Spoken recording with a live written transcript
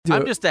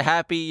I'm just a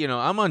happy,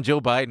 I'm on Joe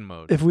Biden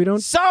mode. If we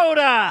don't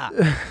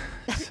soda.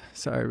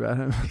 Sorry about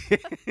him.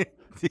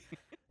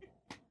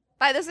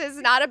 But this is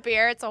not a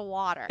beer, it's a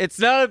water. It's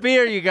not a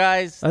beer, you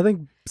guys. I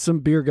think some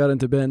beer got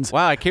into Ben's.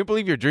 Wow, I can't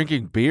believe you're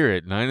drinking beer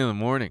at 9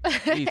 a.m.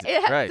 Jesus It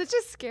has Christ. such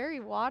a scary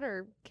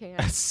water can.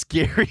 A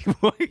scary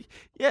boy.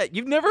 Yeah,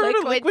 you've never heard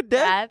of Liquid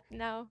Death?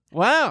 No.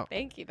 Wow.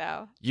 Thank you,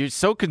 though. You're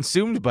so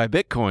consumed by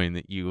Bitcoin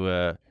that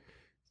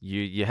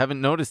you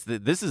haven't noticed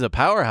that this is a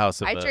powerhouse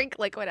of I drink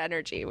Liquid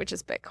Energy, which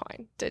is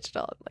Bitcoin,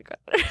 digital and liquid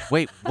energy.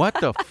 Wait, what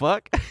the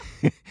fuck?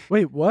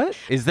 Wait, what?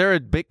 Is there a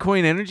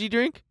Bitcoin energy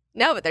drink?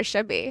 No, but there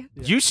should be.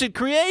 Yeah. You should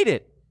create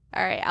it.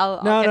 All right,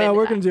 I'll No, get into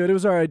we're that. going to do it. It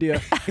was our idea.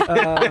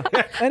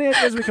 Any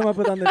ideas we come up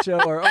with on the show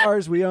are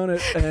ours. We own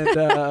it.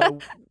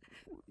 And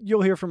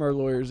you'll hear from our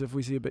lawyers if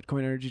we see a Bitcoin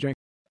energy drink.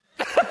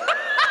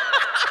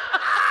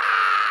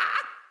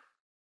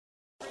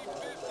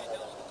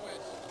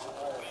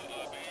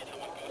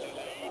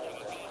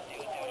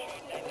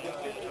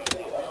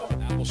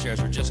 Apple shares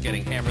are just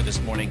getting hammered this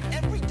morning.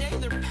 Every day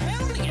they're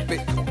pounding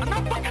it. I'm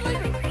not fucking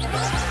leaving.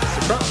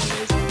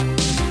 Surprise.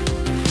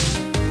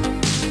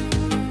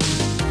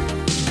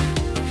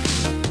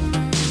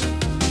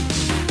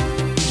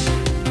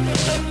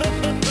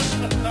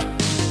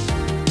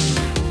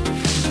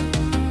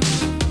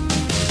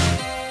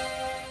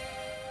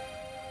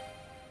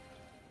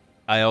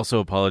 I also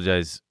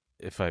apologize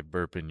if I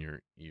burp in your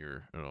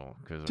ear at all.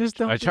 Just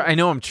don't. I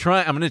know I'm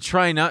trying. I'm going to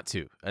try not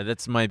to.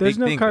 That's my There's big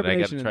no thing that I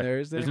got carbonation to in try. there,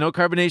 is there? There's no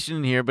carbonation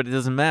in here, but it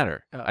doesn't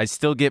matter. Oh. I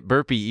still get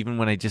burpy even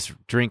when I just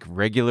drink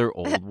regular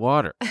old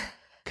water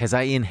because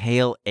I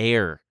inhale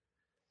air.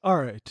 All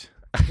right.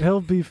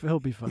 He'll be fine.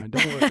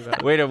 Don't worry about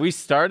it. Wait, are we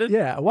started?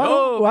 Yeah.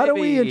 Why don't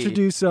we baby.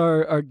 introduce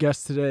our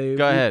guest today?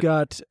 Go ahead. We've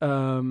got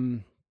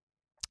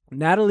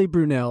Natalie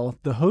Brunell,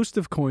 the host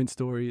of Coin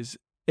Stories,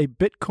 a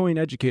Bitcoin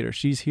educator.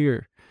 She's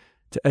here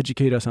to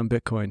educate us on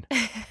Bitcoin.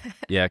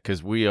 Yeah,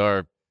 because we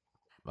are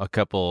a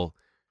couple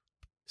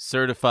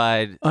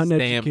certified,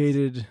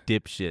 Uneducated stamped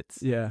dipshits.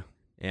 Yeah.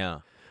 Yeah.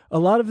 A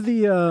lot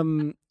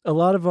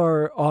of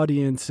our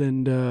audience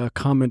and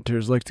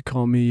commenters like to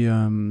call me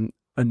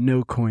a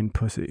no coin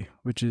pussy,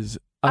 which is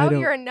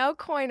You're a no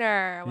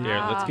coiner. Wow.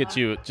 Here, let's get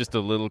you just a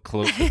little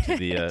closer to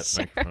the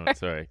Sure. microphone.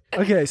 Sorry.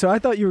 Okay, so I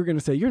thought you were going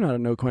to say you're not a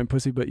no coin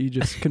pussy, but you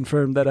just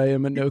confirmed that I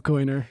am a no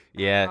coiner.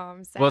 Yeah. Oh,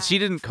 I'm Well, sad. she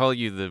didn't call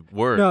you the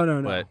word.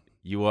 No. But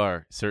you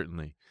are,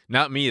 certainly.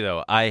 Not me,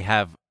 though. I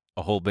have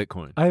a whole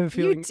Bitcoin. I have a You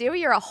feeling. do.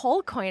 You're a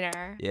whole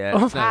coiner. Yeah,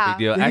 Oh, it's not a big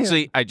deal. wow.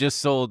 Actually, I just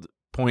sold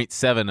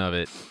 0.7 of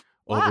it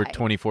over Why?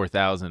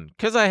 24,000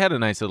 because I had a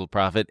nice little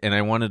profit and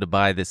I wanted to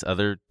buy this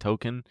other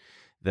token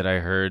that I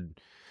heard.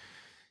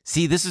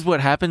 See, this is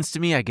what happens to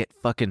me. I get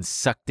fucking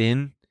sucked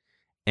in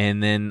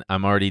and then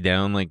I'm already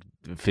down like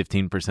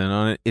 15%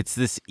 on it. It's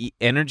this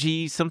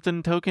energy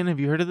something token.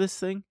 Have you heard of this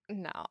thing?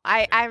 No,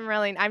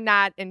 I'm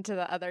not into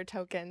the other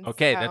tokens.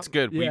 Okay, so that's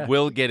good. Yeah. We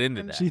will get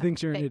into that. She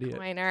thinks you're an idiot.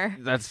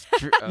 Bitcoiner. That's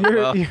true.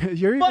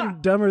 You're even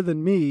dumber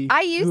than me.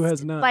 I who has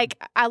used not.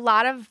 like a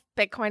lot of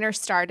Bitcoiners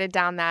started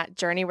down that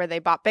journey where they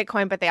bought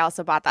Bitcoin, but they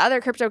also bought the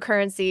other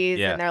cryptocurrencies.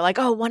 Yeah. And they're like,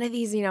 oh, one of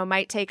these,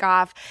 might take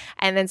off.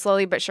 And then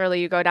slowly but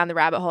surely you go down the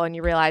rabbit hole and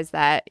you realize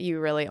that you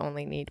really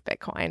only need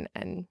Bitcoin.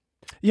 And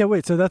Yeah,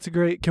 wait. So that's a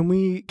great. Can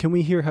we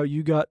hear how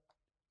you got?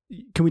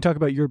 Can we talk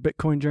about your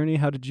Bitcoin journey?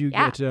 How did you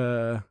Yeah.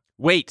 get?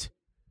 Wait.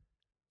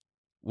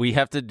 We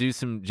have to do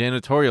some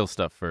janitorial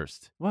stuff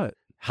first. What?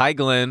 Hi,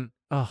 Glenn.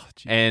 Oh,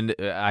 geez. And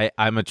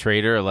I'm a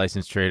trader, a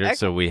licensed trader, Okay.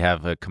 so we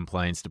have a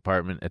compliance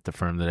department at the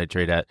firm that I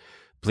trade at.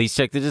 Please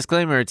check the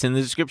disclaimer. It's in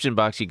the description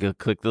box. You go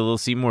click the little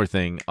see more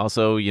thing.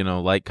 Also,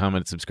 like,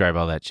 comment, subscribe,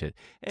 all that shit.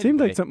 Seemed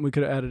Anyway. like something we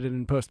could have added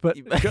in post, but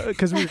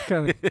because we were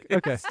kind of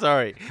okay.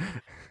 Sorry.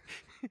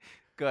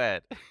 Go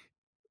ahead.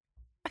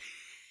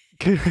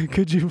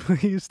 Could you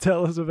please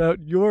tell us about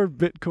your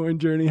Bitcoin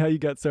journey? How you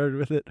got started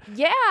with it?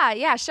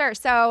 yeah, sure.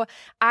 So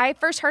I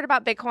first heard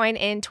about Bitcoin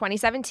in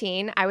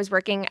 2017. I was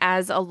working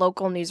as a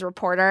local news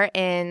reporter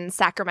in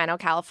Sacramento,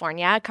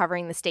 California,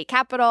 covering the state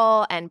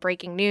capitol and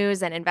breaking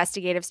news and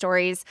investigative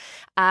stories.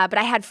 But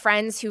I had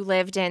friends who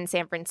lived in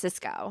San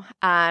Francisco.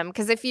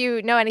 Because if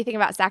you know anything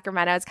about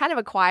Sacramento, it's kind of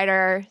a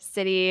quieter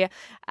city.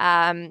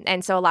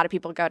 And so a lot of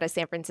people go to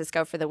San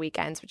Francisco for the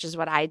weekends, which is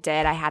what I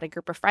did. I had a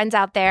group of friends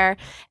out there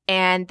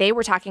and they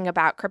were talking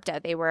about crypto.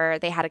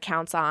 They had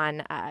accounts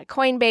on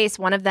Coinbase.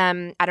 One of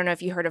them, I don't know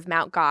if you heard of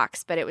Mt.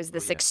 Gox, but it was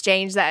this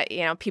exchange that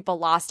people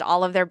lost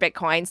all of their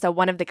Bitcoin. So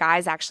one of the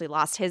guys actually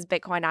lost his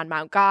Bitcoin on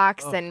Mt.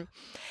 Gox and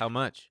How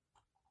much?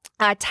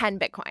 10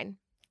 Bitcoin.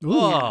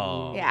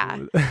 Whoa. Yeah.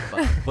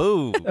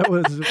 Boom. That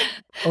was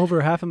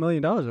over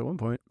 $500,000 at one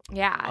point.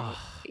 Yeah.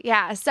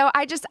 Yeah. So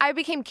I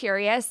became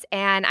curious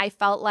and I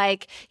felt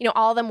like,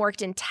 all of them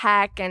worked in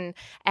tech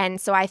and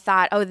so I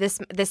thought, oh,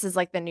 this is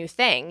like the new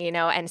thing,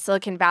 and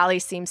Silicon Valley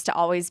seems to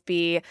always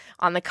be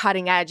on the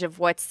cutting edge of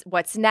what's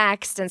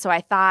next. And so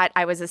I thought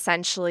I was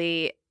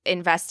essentially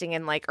investing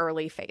in like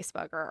early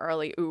Facebook or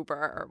early Uber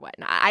or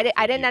whatnot.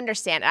 I didn't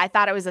understand it. I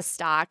thought it was a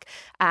stock.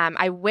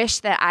 I wish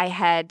that I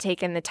had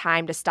taken the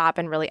time to stop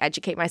and really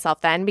educate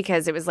myself then,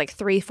 because it was like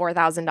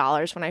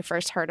 $3,000-$4,000 when I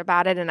first heard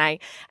about it. And I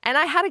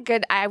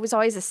had I was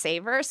always a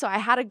saver, so I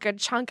had a good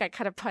chunk I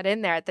could have put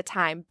in there at the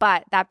time.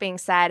 But that being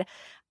said,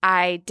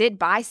 I did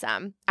buy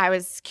some. I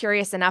was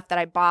curious enough that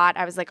I bought.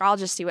 I was like, I'll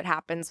just see what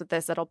happens with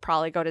this. It'll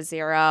probably go to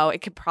zero.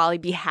 It could probably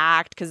be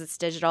hacked because it's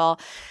digital.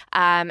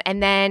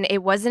 And then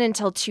it wasn't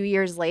until 2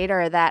 years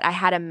later that I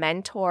had a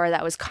mentor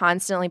that was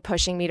constantly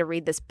pushing me to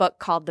read this book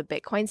called The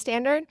Bitcoin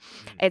Standard.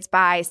 It's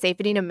by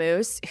Saifedean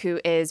Ammous, who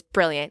is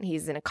brilliant.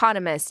 He's an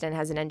economist and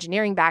has an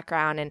engineering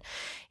background. And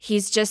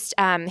he's just,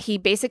 he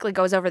basically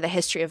goes over the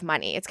history of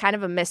money. It's kind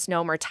of a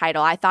misnomer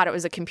title. I thought it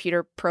was a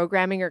computer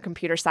programming or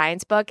computer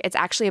science book. It's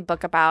actually a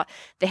book about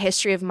the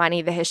history of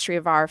money, the history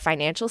of our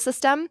financial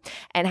system,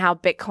 and how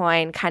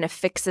Bitcoin kind of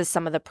fixes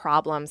some of the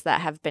problems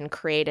that have been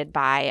created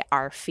by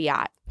our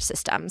fiat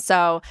system.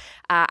 So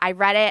I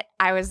read it.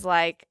 I was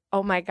like,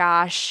 oh my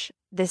gosh,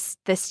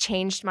 this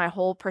changed my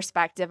whole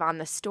perspective on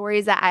the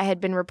stories that I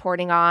had been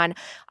reporting on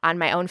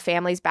my own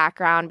family's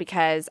background,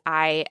 because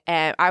my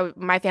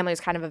family was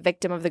kind of a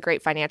victim of the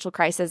great financial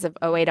crisis of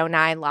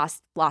 08-09,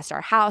 lost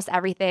our house,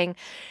 everything.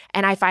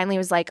 And I finally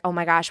was like, oh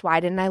my gosh, why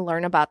didn't I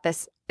learn about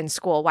this in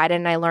school? Why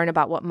didn't I learn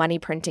about what money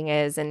printing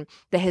is and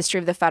the history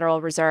of the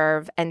Federal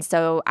Reserve? And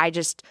so I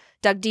just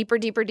dug deeper,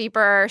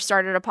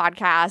 started a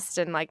podcast,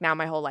 and like now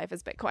my whole life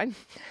is Bitcoin.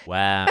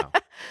 Wow.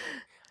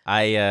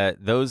 I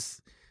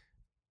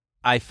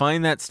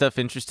find that stuff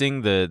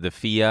interesting, the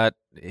fiat,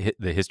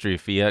 the history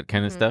of fiat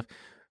kind of stuff.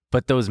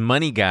 But those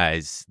money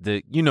guys,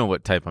 you know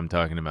what type I'm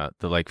talking about,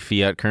 the like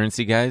fiat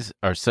currency guys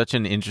are such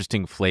an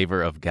interesting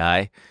flavor of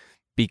guy,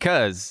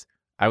 because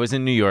I was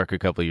in New York a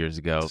couple of years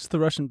ago. Is this the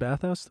Russian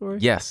bathhouse story?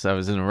 Yes, I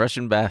was in a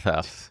Russian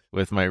bathhouse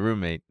with my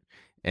roommate,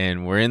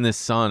 and we're in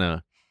this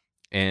sauna,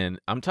 and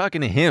I'm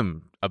talking to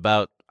him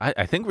about,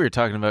 I think we were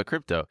talking about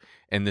crypto,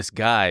 and this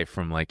guy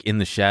from like in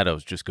the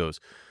shadows just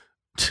goes,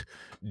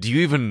 do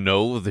you even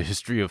know the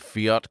history of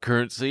fiat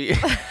currency?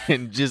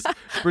 And just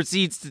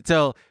proceeds to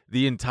tell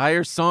the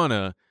entire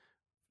sauna,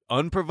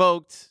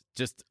 unprovoked,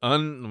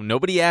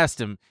 nobody asked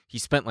him. He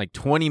spent like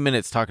 20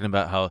 minutes talking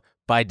about how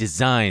by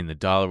design the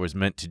dollar was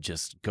meant to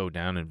just go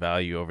down in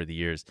value over the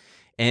years.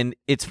 And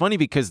it's funny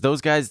because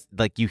those guys,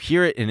 like, you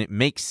hear it and it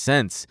makes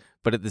sense,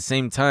 but at the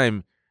same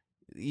time,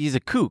 he's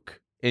a kook.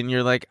 And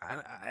you're like,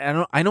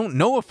 I don't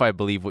know if I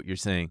believe what you're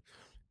saying.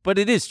 But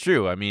it is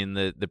true. I mean,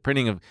 the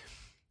printing of,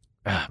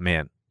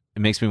 man,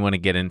 it makes me want to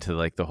get into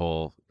like the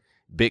whole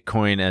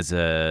Bitcoin as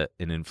an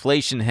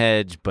inflation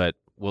hedge, but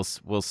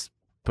we'll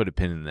put a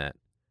pin in that.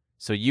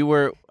 So you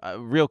were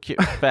real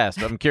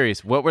fast. I'm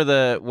curious. What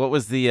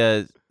was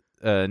the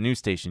news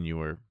station you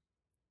were?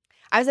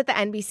 I was at the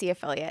NBC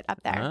affiliate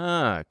up there.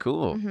 Ah,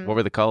 cool. Mm-hmm. What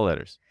were the call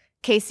letters?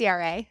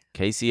 KCRA.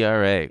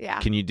 KCRA. Yeah.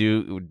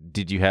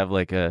 Did you have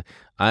like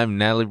I'm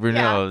Natalie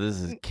Bruneau, this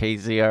is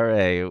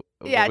KCRA.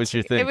 Yeah. What was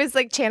your thing? It was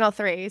like Channel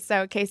 3.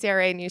 So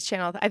KCRA News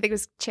Channel. I think it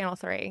was Channel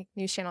 3.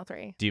 News Channel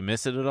 3. Do you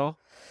miss it at all?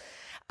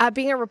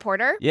 Being a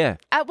reporter? Yeah.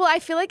 Well, I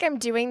feel like I'm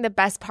doing the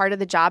best part of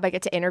the job. I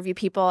get to interview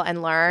people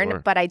and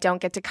learn, but I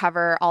don't get to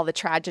cover all the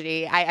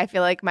tragedy. I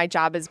feel like my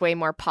job is way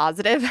more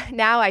positive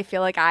now. I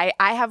feel like I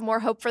have more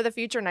hope for the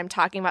future, and I'm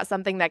talking about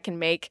something that can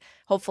make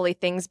hopefully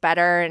things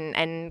better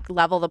and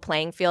level the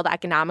playing field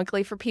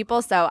economically for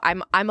people. So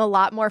I'm a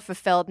lot more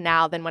fulfilled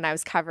now than when I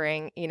was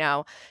covering,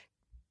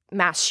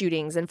 mass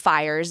shootings and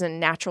fires and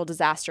natural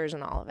disasters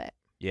and all of it.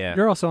 Yeah.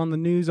 You're also on the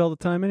news all the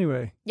time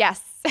anyway.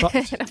 Yes. In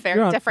a very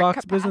You're on different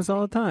Fox capacity. Business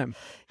all the time.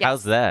 Yes.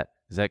 How's that?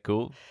 Is that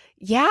cool?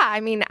 Yeah. I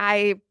mean,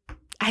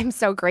 I'm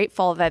so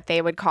grateful that they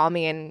would call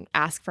me and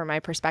ask for my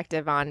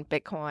perspective on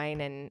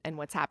Bitcoin and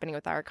what's happening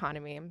with our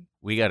economy.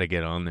 We got to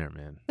get on there,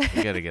 man.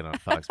 We got to get on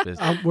Fox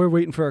Business. We're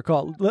waiting for a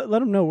call. Let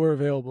them know we're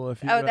available.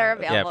 If you, They're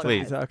available. Yeah,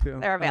 please. guys. Talk to them.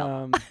 They're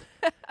available.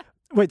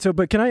 Wait,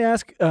 but can I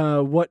ask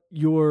what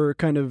your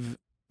kind of,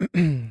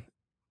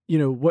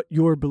 what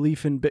your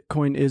belief in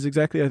Bitcoin is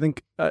exactly? I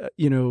think,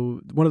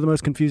 one of the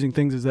most confusing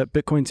things is that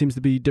Bitcoin seems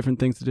to be different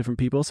things to different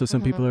people. So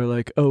some people are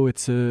like, oh,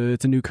 it's a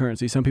new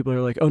currency. Some people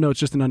are like, oh, no, it's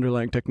just an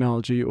underlying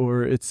technology,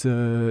 or it's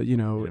An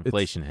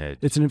inflation hedge.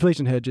 It's an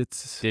inflation hedge.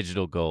 It's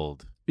digital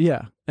gold.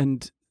 Yeah.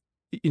 And,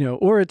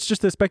 or it's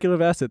just a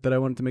speculative asset that I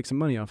wanted to make some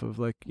money off of.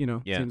 Like, Yeah.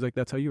 seems like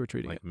that's how you were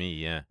treating Like it. me,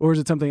 yeah. Or is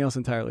it something else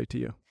entirely to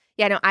you?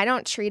 Yeah, no, I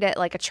don't treat it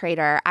like a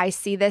trader. I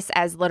see this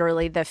as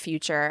literally the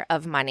future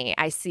of money.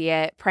 I see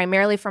it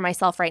primarily for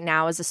myself right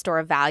now as a store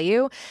of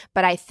value,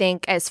 but I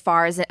think as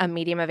far as a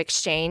medium of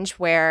exchange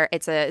where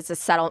it's a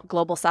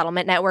global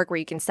settlement network where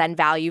you can send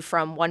value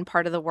from one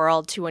part of the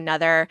world to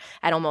another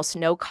at almost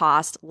no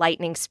cost,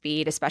 lightning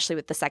speed, especially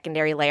with the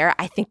secondary layer.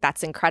 I think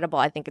that's incredible.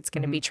 I think it's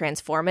going to be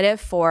transformative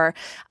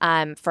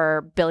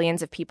for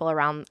billions of people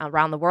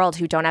around the world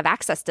who don't have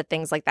access to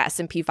things like the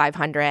S&P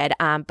 500,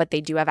 but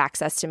they do have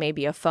access to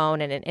maybe a phone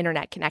phone and an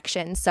internet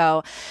connection.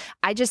 So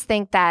I just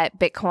think that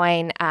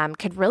Bitcoin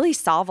could really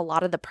solve a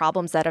lot of the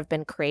problems that have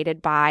been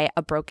created by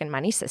a broken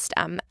money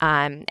system.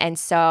 And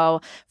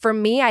so for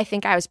me, I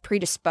think I was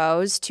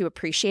predisposed to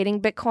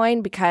appreciating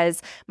Bitcoin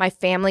because my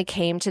family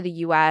came to the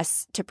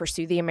US to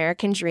pursue the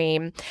American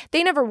dream.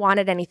 They never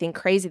wanted anything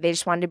crazy. They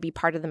just wanted to be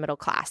part of the middle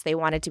class. They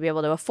wanted to be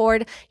able to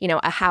afford,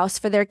 a house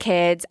for their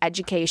kids,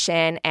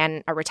 education,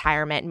 and a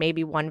retirement,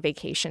 maybe one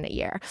vacation a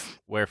year.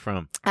 Where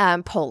from?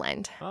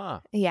 Poland.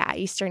 Ah, Yeah,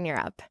 Eastern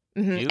Europe.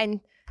 Mm-hmm. You? And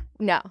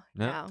no.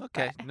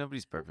 Okay,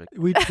 nobody's perfect.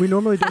 We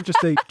normally don't just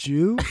say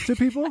Jew to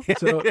people,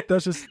 so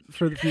that's just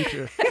for the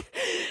future.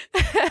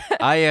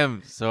 I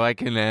am, so I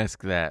can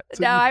ask that.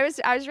 No, I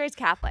was raised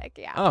Catholic.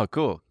 Yeah. Oh,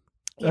 cool.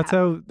 That's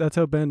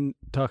how Ben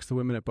talks to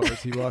women at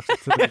bars. He walks up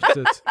to them and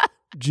says,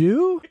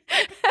 "Jew."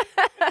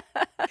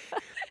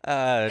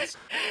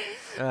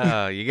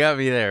 You got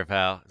me there,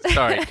 pal.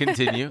 Sorry,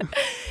 continue.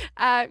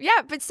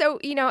 But so,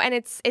 and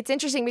it's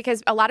interesting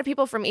because a lot of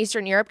people from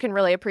Eastern Europe can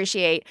really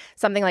appreciate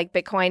something like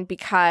Bitcoin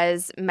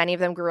because many of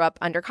them grew up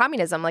under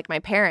communism, like my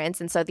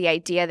parents. And so the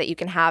idea that you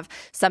can have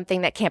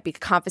something that can't be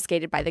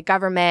confiscated by the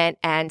government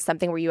and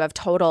something where you have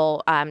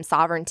total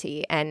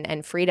sovereignty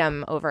and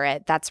freedom over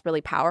it, that's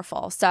really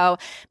powerful. So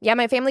yeah,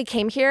 my family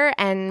came here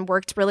and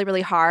worked really,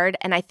 really hard.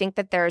 And I think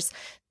that there's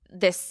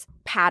this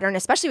pattern,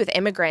 especially with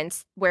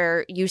immigrants,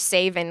 where you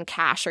save in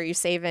cash or you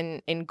save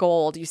in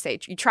gold. You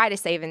try to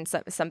save in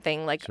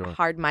something like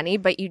hard money,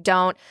 but you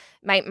don't.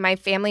 My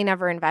family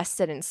never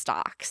invested in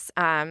stocks.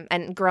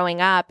 And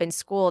growing up in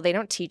school, they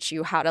don't teach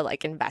you how to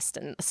invest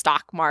in the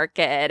stock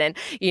market and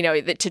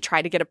to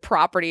try to get a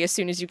property as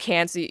soon as you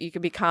can, so you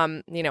can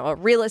become a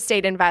real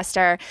estate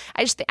investor.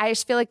 I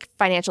just feel like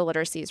financial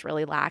literacy is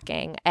really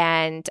lacking.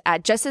 And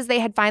just as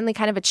they had finally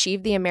kind of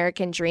achieved the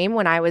American dream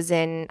when I was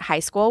in high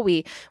school,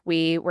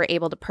 we were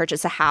able to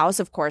purchase a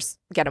house, of course,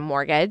 get a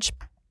mortgage.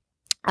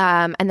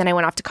 And then I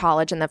went off to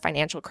college and the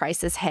financial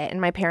crisis hit and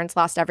my parents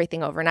lost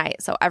everything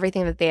overnight. So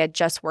everything that they had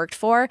just worked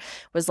for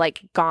was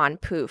gone,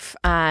 poof.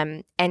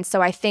 And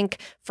so I think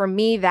for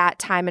me, that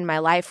time in my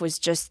life was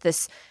just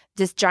this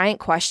giant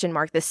question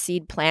mark, this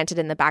seed planted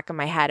in the back of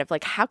my head of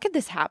how could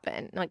this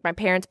happen? My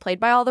parents played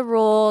by all the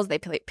rules. They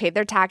paid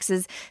their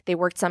taxes. They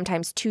worked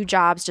sometimes 2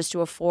 jobs just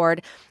to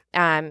afford,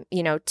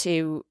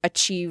 to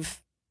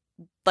achieve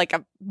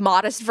a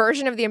modest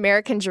version of the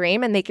American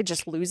dream, and they could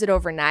just lose it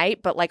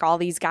overnight. But all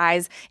these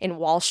guys in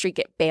Wall Street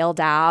get bailed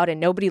out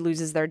and nobody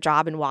loses their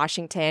job in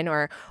Washington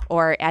or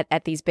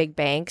at these big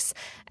banks.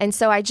 And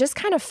so I just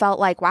kind of felt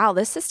wow,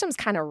 this system's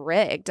kind of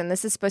rigged. And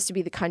this is supposed to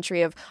be the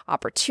country of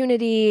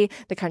opportunity,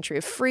 the country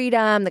of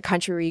freedom, the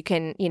country where you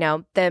can,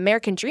 the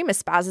American dream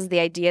espouses the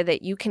idea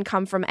that you can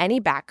come from any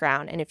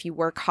background. And if you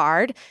work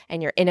hard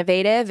and you're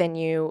innovative and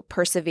you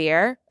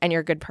persevere and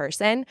you're a good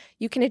person,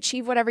 you can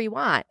achieve whatever you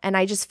want. And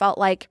I just felt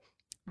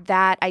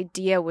that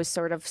idea was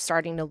sort of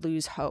starting to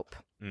lose hope.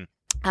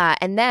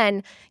 And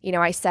then,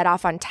 I set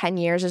off on 10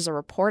 years as a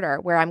reporter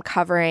where I'm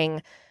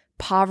covering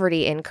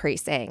poverty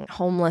increasing,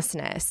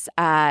 homelessness,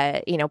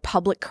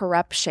 public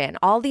corruption,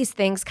 all these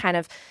things kind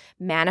of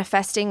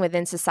manifesting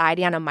within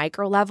society on a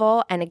micro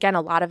level. And again,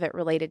 a lot of it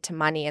related to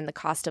money and the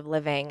cost of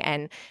living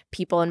and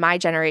people in my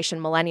generation,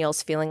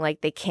 millennials, feeling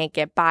like they can't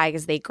get by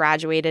because they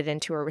graduated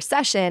into a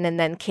recession and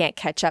then can't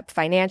catch up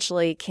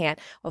financially, can't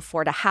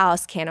afford a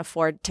house, can't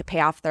afford to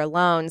pay off their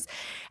loans.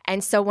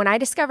 And so when I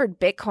discovered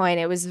Bitcoin,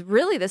 it was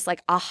really this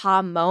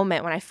aha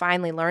moment when I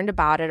finally learned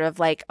about it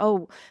of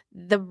oh,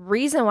 the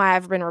reason why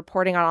I've been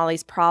reporting on all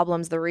these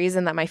problems, the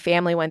reason that my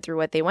family went through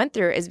what they went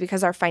through is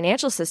because our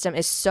financial system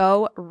is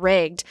so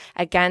rigged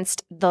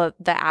against the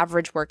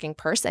average working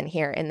person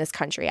here in this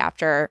country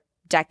after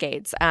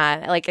decades.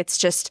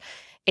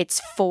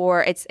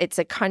 It's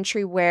a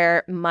country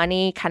where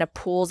money kind of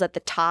pools at the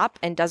top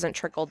and doesn't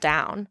trickle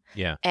down.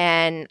 Yeah.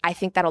 And I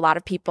think that a lot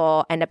of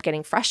people end up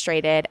getting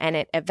frustrated, and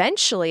it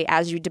eventually,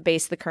 as you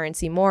debase the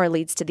currency more,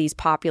 leads to these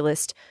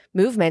populist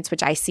movements,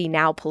 which I see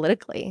now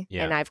politically,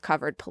 and I've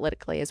covered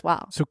politically as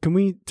well. So can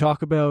we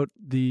talk about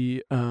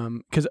the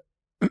because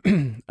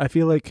I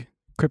feel like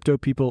crypto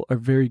people are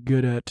very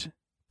good at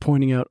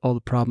pointing out all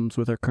the problems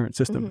with our current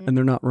system, and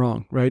they're not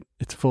wrong, right?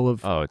 It's full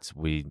of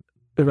we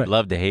right.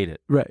 love to hate it.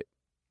 Right.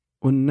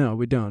 Well, no,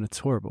 we don't. It's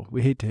horrible.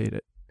 We hate to hate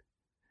it.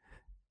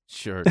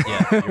 Sure.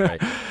 Yeah, you're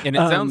right. And it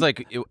sounds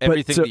like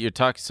everything that you're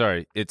talking.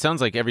 Sorry, it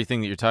sounds like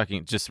everything that you're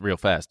talking. Just real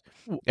fast.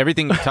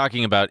 Everything you're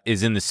talking about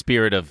is in the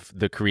spirit of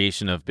the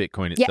creation of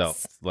Bitcoin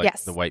itself,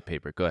 the white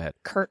paper. Go ahead.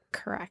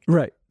 Correct.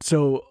 Right.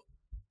 So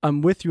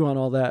I'm with you on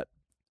all that.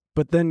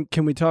 But then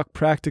can we talk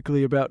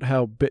practically about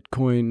how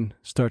Bitcoin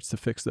starts to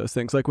fix those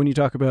things? When you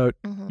talk about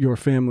your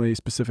family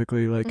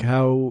specifically,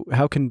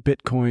 how can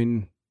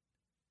Bitcoin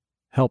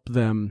help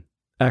them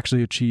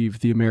actually achieve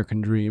the American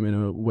dream in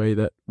a way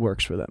that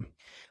works for them?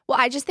 Well,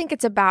 I just think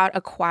it's about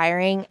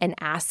acquiring an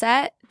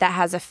asset that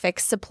has a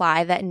fixed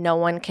supply that no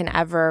one can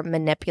ever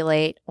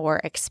manipulate or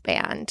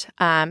expand.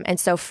 And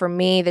so for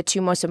me, the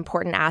two most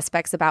important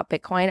aspects about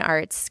Bitcoin are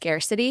its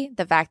scarcity,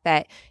 the fact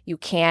that you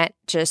can't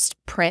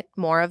just print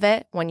more of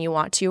it when you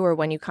want to or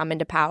when you come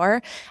into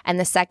power. And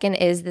the second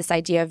is this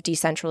idea of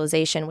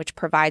decentralization, which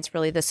provides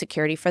really the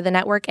security for the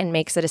network and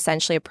makes it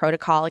essentially a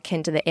protocol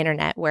akin to the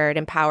internet, where it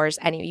empowers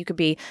you could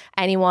be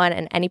anyone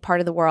in any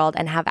part of the world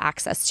and have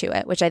access to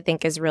it, which I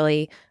think is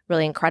really,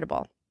 really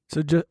incredible.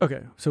 So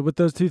so with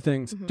those two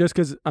things, just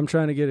because I'm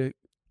trying to get it,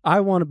 I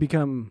want to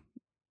become.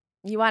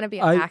 You want to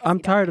be I'm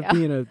tired of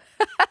being a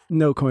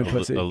no coin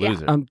pussy. A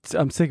loser. I'm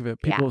sick of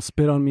it. People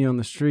spit on me on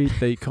the street.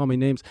 They call me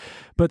names.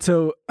 But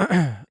so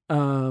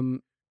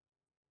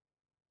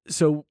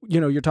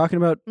you're talking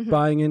about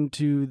buying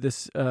into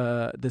this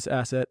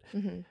asset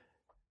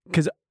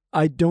because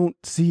I don't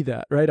see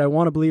that, right? I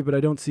want to believe, but I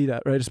don't see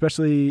that, right?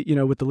 Especially,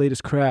 with the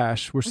latest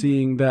crash, we're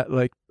seeing that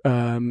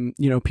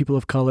people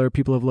of color,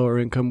 people of lower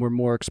income were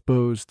more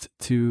exposed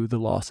to the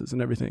losses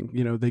and everything.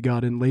 They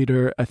got in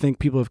later. I think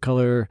people of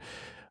color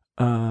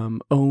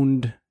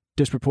owned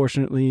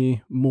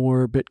disproportionately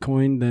more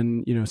Bitcoin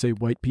than, say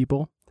white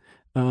people.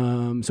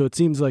 So it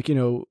seems like,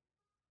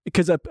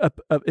 because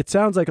it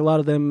sounds like a lot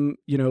of them,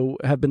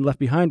 have been left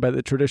behind by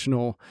the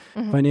traditional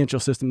financial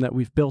system that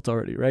we've built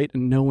already, right?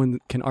 And no one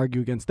can argue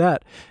against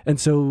that. And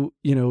so,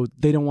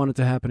 they don't want it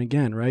to happen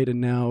again, right?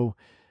 And now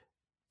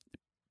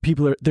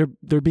people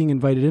they're being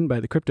invited in by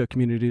the crypto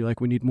community,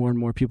 like we need more and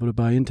more people to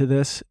buy into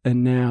this.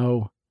 And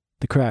now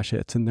the crash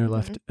hits and they're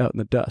left out in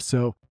the dust.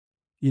 So,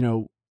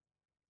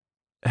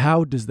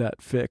 how does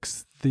that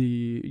fix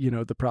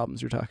the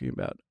problems you're talking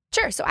about?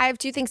 Sure. So I have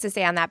two things to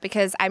say on that,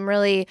 because I'm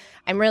really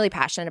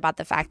passionate about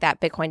the fact that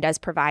Bitcoin does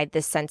provide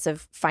this sense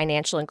of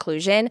financial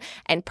inclusion.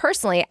 And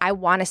personally, I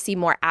want to see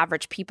more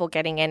average people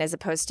getting in, as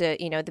opposed to,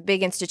 the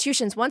big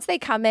institutions. Once they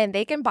come in,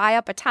 they can buy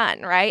up a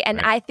ton, right? And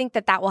I think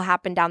that will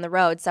happen down the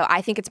road. So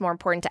I think it's more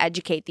important to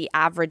educate the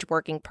average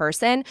working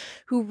person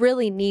who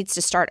really needs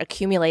to start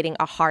accumulating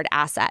a hard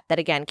asset that,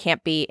 again,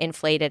 can't be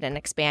inflated and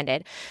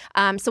expanded.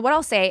 So what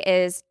I'll say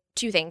is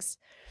two things.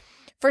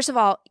 First of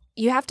all,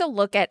 you have to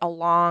look at a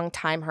long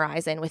time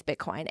horizon with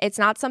Bitcoin. It's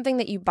not something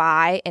that you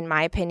buy, in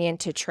my opinion,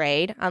 to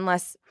trade,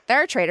 unless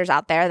there are traders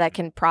out there that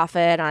can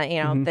profit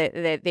on,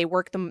 they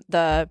work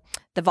the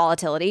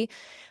volatility.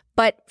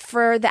 But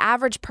for the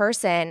average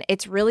person,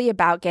 it's really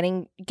about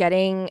getting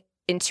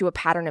into a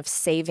pattern of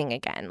saving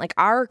again. Like,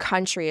 our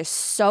country is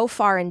so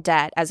far in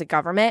debt as a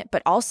government,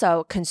 but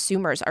also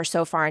consumers are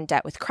so far in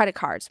debt with credit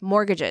cards,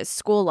 mortgages,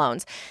 school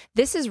loans.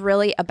 This is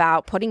really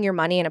about putting your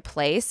money in a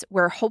place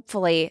where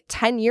hopefully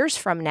 10 years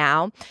from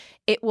now,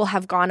 it will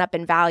have gone up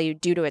in value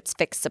due to its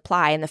fixed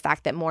supply and the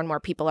fact that more and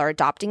more people are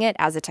adopting it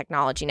as a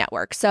technology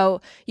network.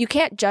 So you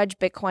can't judge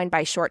Bitcoin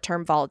by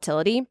short-term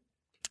volatility.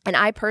 And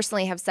I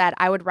personally have said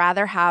I would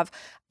rather have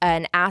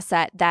an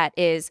asset that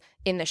is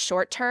in the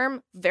short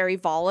term very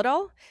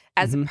volatile,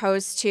 as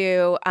opposed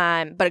to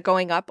but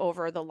going up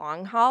over the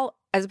long haul,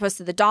 as opposed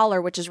to the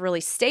dollar, which is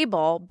really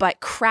stable but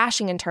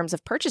crashing in terms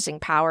of purchasing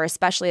power,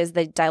 especially as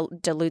they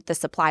dilute the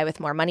supply with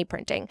more money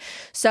printing.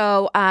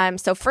 So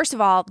first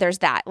of all, there's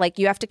that. Like,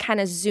 you have to kind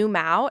of zoom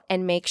out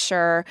and make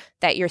sure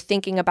that you're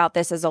thinking about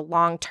this as a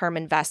long-term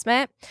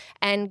investment.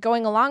 And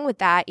going along with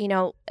that,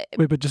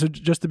 Wait, but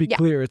just to be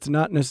clear, it's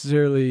not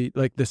necessarily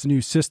like this new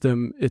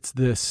system.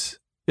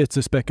 It's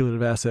a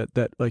speculative asset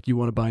that, like, you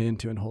want to buy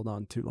into and hold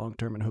on to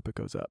long-term and hope it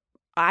goes up.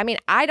 I mean,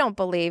 I don't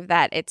believe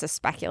that it's a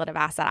speculative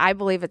asset. I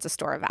believe it's a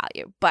store of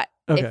value. But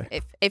there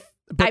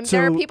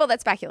are people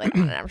that speculate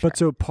on it, I'm sure. But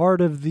so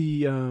part of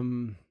the,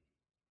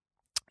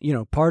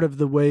 part of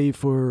the way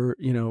for,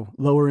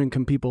 lower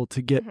income people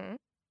to get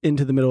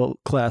into the middle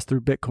class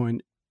through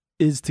Bitcoin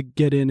is to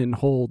get in and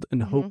hold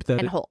and hope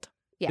that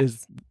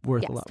is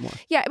worth a lot more.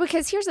 Yeah,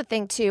 because here's the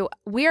thing too.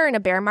 We are in a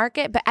bear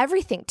market, but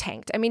everything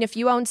tanked. I mean, if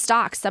you own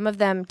stocks, some of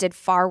them did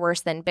far worse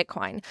than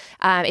Bitcoin.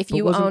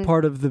 Wasn't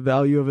part of the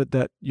value of it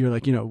that you're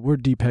like, we're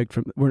depegged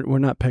from, we're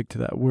not pegged to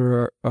that.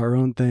 We're our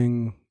own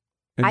thing.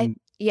 I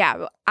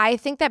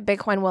think that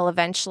Bitcoin will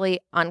eventually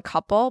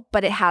uncouple,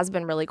 but it has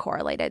been really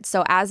correlated.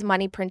 So as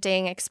money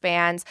printing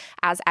expands,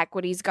 as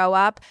equities go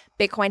up,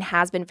 Bitcoin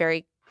has been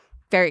very,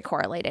 very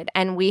correlated.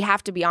 And we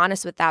have to be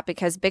honest with that,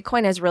 because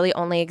Bitcoin has really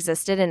only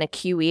existed in a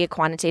QE, a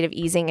quantitative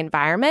easing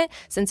environment,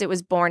 since it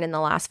was born in the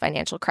last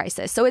financial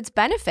crisis. So it's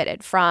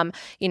benefited from,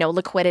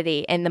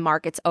 liquidity in the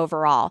markets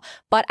overall.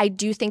 But I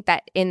do think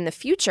that in the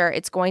future,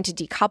 it's going to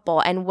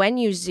decouple. And when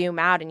you zoom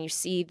out and you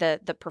see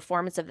the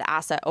performance of the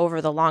asset over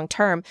the long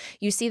term,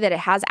 you see that it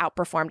has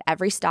outperformed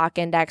every stock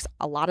index.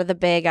 A lot of the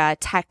big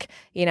tech,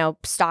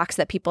 stocks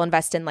that people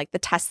invest in, like the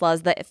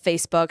Teslas, the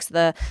Facebooks,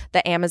 the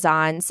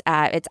Amazons,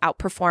 it's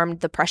outperformed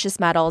the precious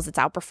metals. It's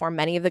outperformed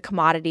many of the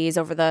commodities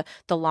over the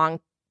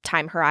long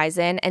time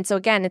horizon. And so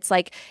again, it's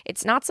like,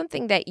 it's not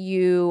something that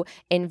you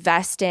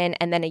invest in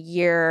and then a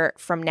year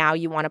from now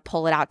you want to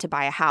pull it out to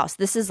buy a house.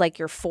 This is like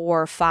your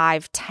 4,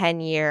 5,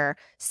 10-year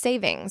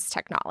savings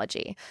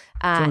technology.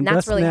 And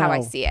that's invest really how I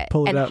now, see it.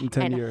 pull it and, out in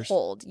 10 and years.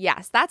 hold.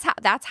 Yes, that's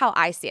how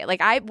I see it.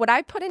 Like what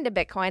I put into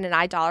Bitcoin and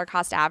I dollar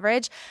cost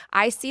average,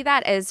 I see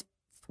that as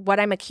what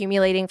I'm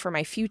accumulating for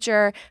my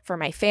future, for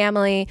my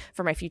family,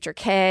 for my future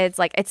kids.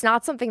 Like, it's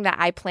not something that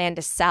I plan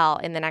to sell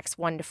in the next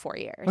 1 to 4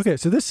 years. Okay,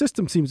 so this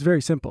system seems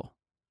very simple.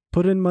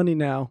 Put in money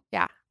now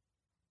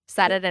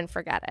Set it and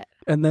forget it.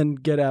 and then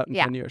get out in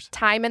Yeah. 10 years.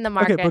 Time in the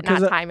market,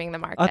 because not timing the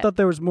market. I thought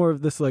there was more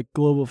of this like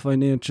global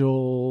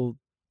financial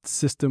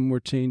system we're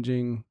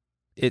changing.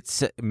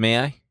 It's may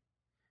I?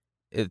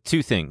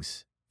 Two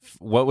things.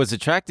 What was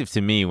attractive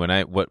to me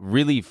what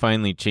really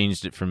finally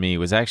changed it for me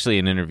was actually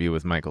an interview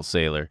with Michael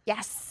Saylor.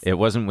 Yes. It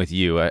wasn't with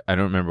you. I don't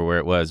remember where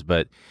it was,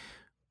 and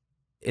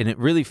it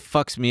really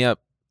fucks me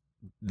up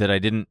that I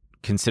didn't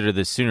consider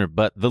this sooner,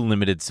 but the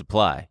limited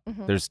supply.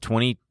 Mhm. There's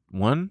 21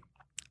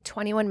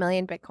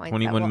 million Bitcoins 21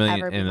 that will million,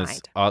 ever be and mined.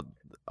 it's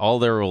all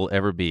there will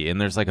ever be.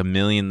 And there's like 1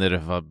 million that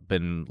have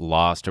been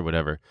lost or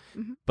whatever.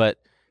 Mhm. But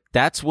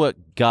that's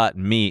what got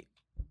me.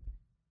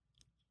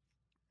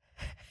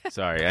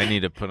 Sorry, I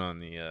need to put on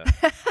the.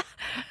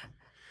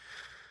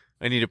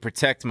 I need to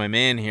protect my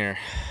man here,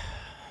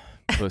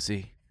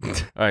 pussy. All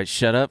right,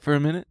 shut up for a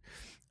minute.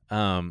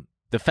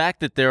 The fact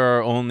that there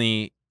are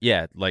only,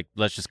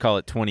 let's just call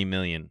it 20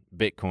 million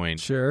Bitcoin,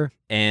 Sure.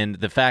 and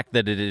the fact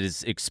that it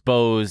is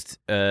exposed,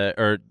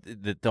 or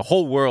that the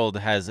whole world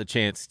has a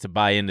chance to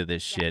buy into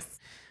this shit.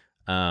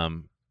 Yes.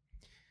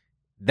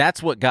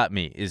 That's what got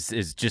me is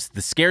just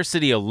the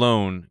scarcity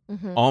alone.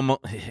 Mhm.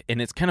 Almost,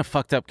 and it's kind of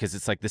fucked up because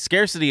it's like the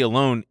scarcity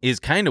alone is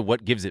kind of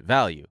what gives it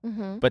value.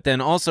 Mhm. But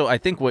then also, I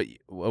think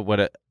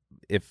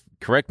if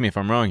correct me if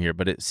I'm wrong here,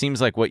 but it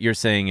seems like what you're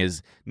saying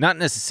is not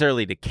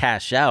necessarily to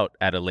cash out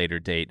at a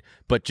later date,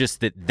 but just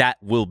that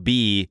will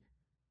be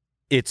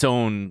its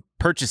own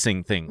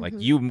purchasing thing. Like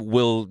you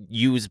will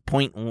use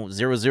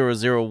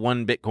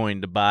 0.0001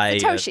 Bitcoin to buy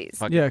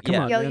Satoshis. Yeah, come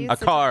on, You'll man. use a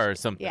car or Satoshis.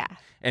 something. Yeah.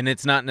 And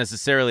it's not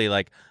necessarily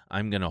like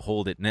I'm going to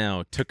hold it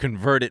now to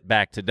convert it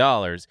back to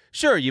dollars.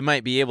 Sure, you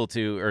might be able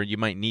to, or you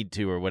might need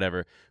to, or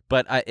whatever.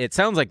 But it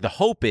sounds like the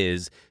hope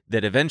is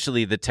that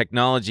eventually the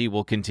technology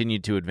will continue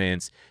to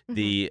advance.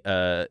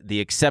 Mm-hmm. The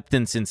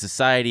acceptance in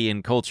society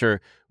and culture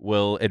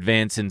will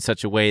advance in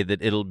such a way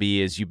that it'll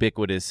be as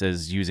ubiquitous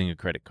as using a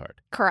credit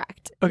card.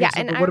 Correct. Okay, Yeah, so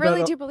and but I what about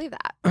really all- do believe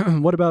that.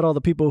 What about all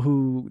the people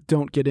who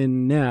don't get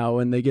in now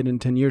and they get in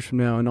 10 years from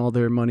now and all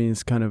their money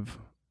is kind of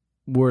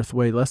worth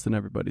way less than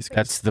everybody's?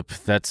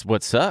 That's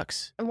what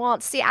sucks. Well,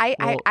 see,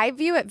 I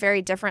view it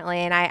very differently,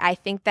 and I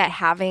think that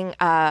having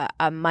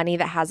a money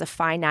that has a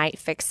finite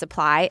fixed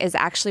supply is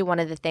actually one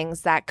of the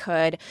things that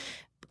could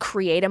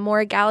create a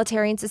more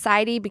egalitarian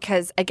society.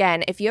 Because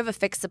again, if you have a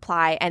fixed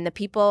supply and the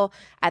people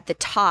at the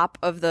top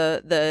of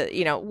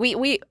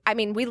we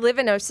live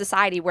in a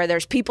society where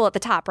there's people at the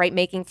top, right,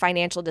 making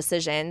financial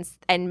decisions,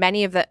 and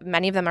many of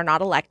them are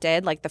not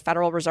elected. Like the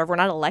Federal Reserve, we're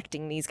not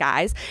electing these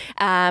guys,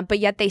 but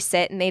yet they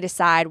sit and they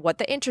decide what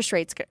the interest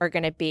rates are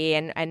going to be,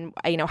 and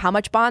how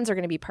much bonds are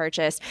going to be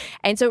purchased.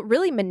 And so it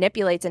really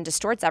manipulates and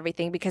distorts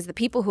everything, because the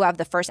people who have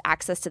the first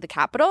access to the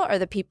capital are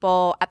the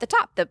people at the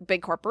top, the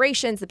big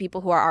corporations, the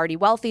people who are already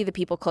wealthy, the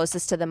people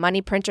closest to the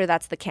money printer.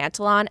 That's the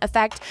Cantillon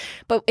effect.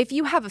 But if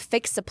you have a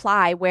fixed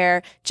supply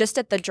where just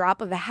at the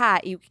drop of a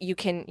hat, you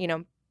can,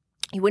 you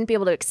wouldn't be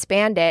able to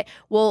expand it.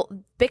 Well,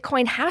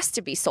 Bitcoin has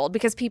to be sold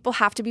because people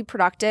have to be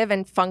productive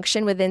and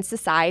function within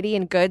society,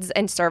 and goods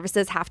and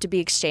services have to be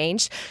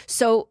exchanged.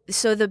 So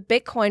the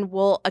Bitcoin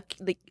will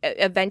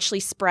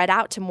eventually spread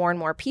out to more and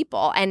more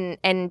people.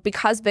 And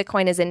because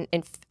Bitcoin is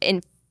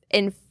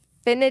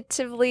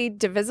infinitely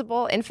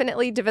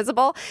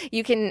divisible,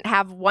 you can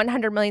have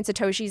 100 million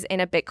Satoshis in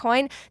a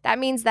Bitcoin. That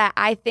means that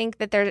I think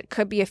that there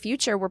could be a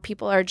future where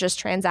people are just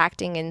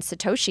transacting in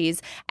Satoshis,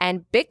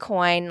 and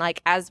Bitcoin,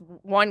 like as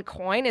one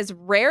coin, is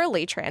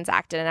rarely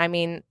transacted. And I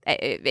mean,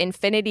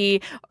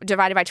 infinity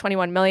divided by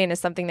 21 million is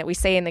something that we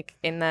say in the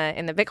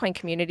Bitcoin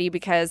community,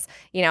 because,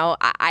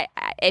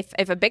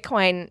 if a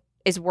Bitcoin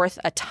is worth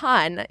a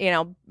ton,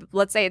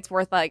 let's say it's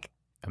worth like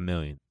 $1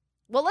 million.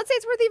 Well, let's say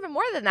it's worth even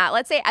more than that.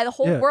 Let's say the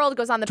whole Yeah. world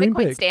goes on the Dream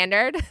Bitcoin big.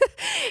 standard.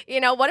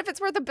 What if it's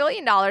worth $1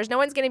 billion? No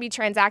one's going to be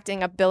transacting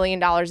 $1 billion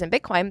in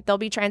Bitcoin. They'll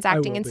be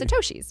transacting will in be.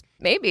 Satoshis.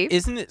 Maybe.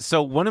 Isn't it?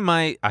 So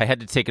I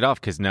had to take it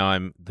off because now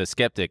I'm the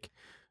skeptic.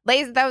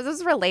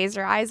 Those were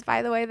laser eyes,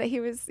 by the way, that he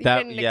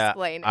didn't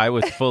explain. I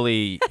was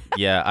fully,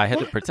 I had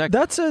to protect.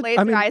 That's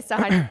Laser eyes to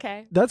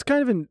 100K. That's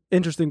kind of an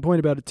interesting point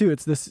about it too.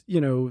 It's this,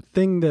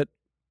 thing that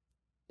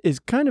is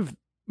kind of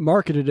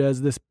marketed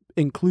as this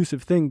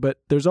inclusive thing,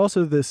 but there's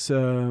also this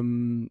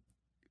kind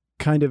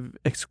of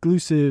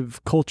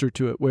exclusive culture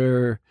to it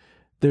where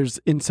there's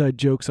inside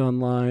jokes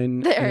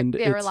online. There and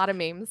are a lot of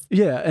memes.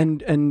 Yeah,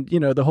 and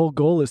the whole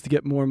goal is to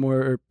get more and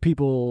more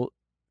people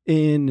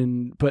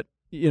in, but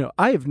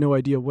I have no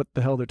idea what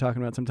the hell they're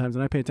talking about sometimes,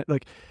 and I pay attention.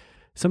 Like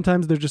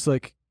sometimes they're just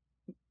like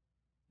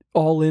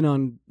all in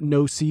on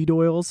no seed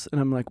oils, and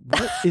I'm like,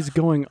 what is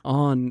going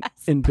on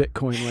in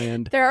Bitcoin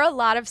land? There are a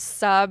lot of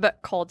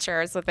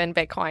subcultures within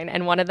Bitcoin,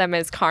 and one of them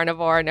is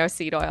carnivore, no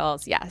seed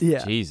oils. Yes.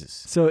 Yeah.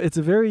 Jesus. So it's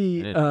a very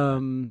it's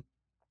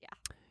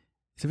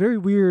a very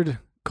weird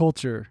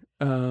culture.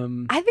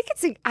 I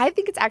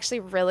think it's actually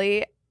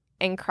really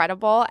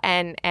incredible,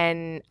 and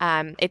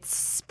it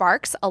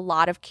sparks a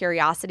lot of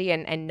curiosity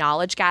and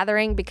knowledge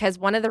gathering, because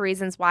one of the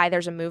reasons why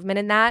there's a movement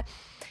in that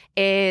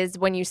is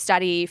when you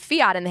study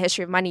fiat and the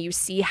history of money, you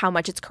see how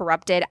much it's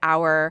corrupted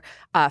our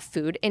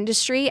food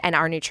industry and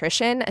our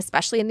nutrition,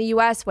 especially in the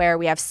U.S., where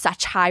we have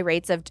such high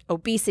rates of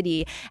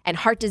obesity and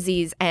heart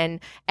disease and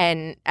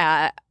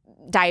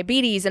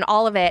diabetes and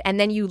all of it. And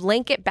then you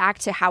link it back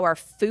to how our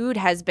food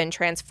has been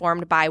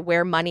transformed by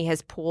where money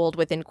has pooled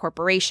within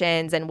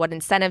corporations and what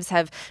incentives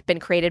have been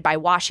created by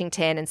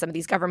Washington and some of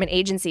these government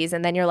agencies.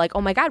 And then you're like,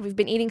 oh my God, we've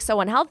been eating so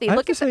unhealthy.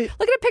 Look at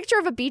a picture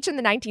of a beach in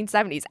the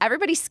 1970s.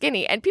 Everybody's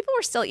skinny, and people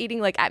were still eating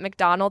like at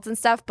McDonald's and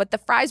stuff, but the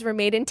fries were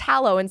made in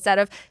tallow instead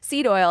of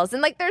seed oils.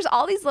 And like, there's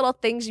all these little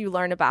things you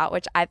learn about,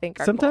 which I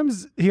think are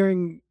sometimes cool.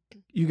 Hearing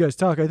you guys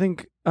talk,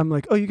 I'm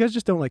like, oh, you guys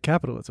just don't like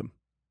capitalism.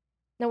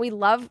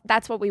 No,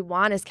 that's what we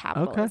want is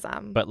capitalism.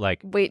 Okay. But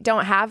like, we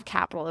don't have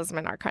capitalism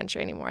in our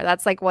country anymore.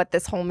 That's like what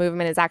this whole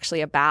movement is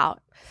actually about.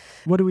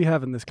 What do we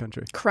have in this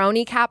country?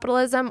 Crony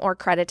capitalism or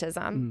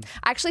creditism.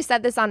 I actually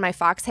said this on my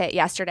Fox hit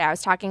yesterday. I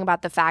was talking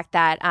about the fact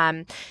that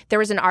there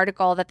was an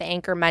article that the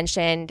anchor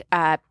mentioned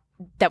that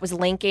was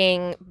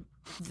linking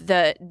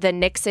the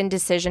Nixon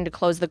decision to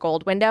close the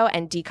gold window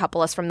and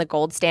decouple us from the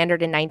gold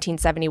standard in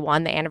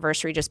 1971, the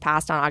anniversary just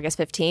passed on August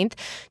 15th,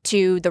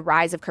 to the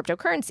rise of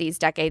cryptocurrencies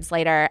decades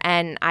later.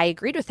 And I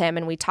agreed with him,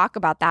 and we talk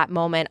about that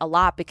moment a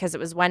lot, because it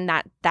was when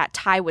that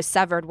tie was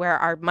severed, where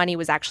our money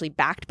was actually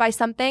backed by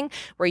something,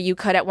 where you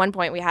could, at one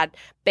point we had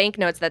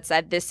banknotes that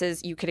said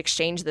you could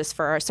exchange this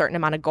for a certain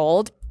amount of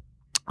gold.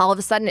 All of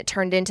a sudden, it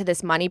turned into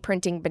this money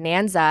printing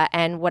bonanza,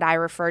 and what I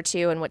refer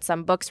to and what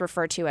some books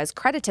refer to as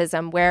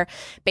creditism, where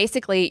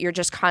basically you're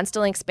just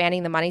constantly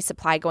expanding the money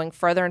supply, going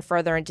further and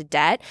further into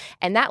debt.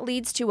 And that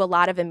leads to a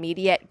lot of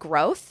immediate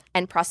growth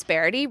and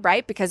prosperity,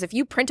 right? Because if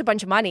you print a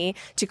bunch of money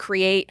to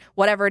create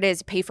whatever it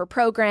is, pay for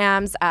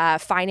programs,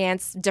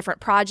 finance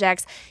different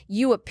projects,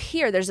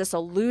 there's this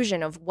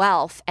illusion of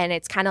wealth, and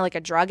it's kind of like a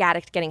drug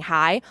addict getting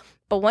high.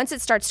 But once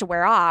it starts to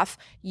wear off,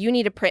 you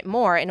need to print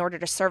more in order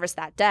to service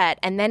that debt.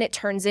 And then it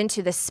turns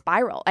into this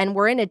spiral. And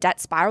we're in a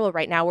debt spiral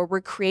right now where we're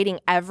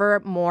creating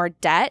ever more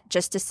debt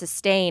just to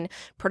sustain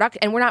production.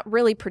 And we're not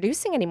really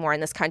producing anymore in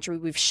this country.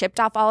 We've shipped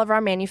off all of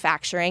our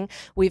manufacturing.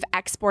 We've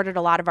exported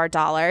a lot of our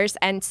dollars.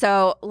 And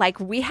so like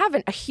we have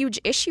a huge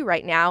issue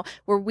right now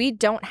where we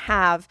don't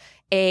have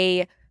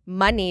a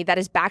money that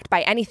is backed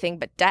by anything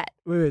but debt.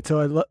 Wait.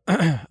 So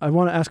I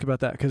want to ask about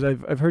that, because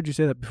I've heard you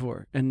say that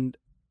before. And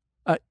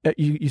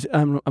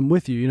I'm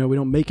with you. You know, we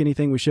don't make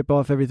anything. We ship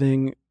off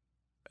everything.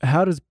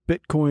 How does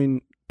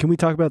Bitcoin? Can we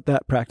talk about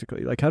that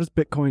practically? Like, how does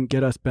Bitcoin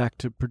get us back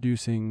to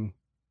producing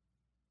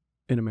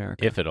in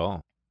America, if at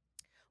all?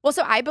 Well,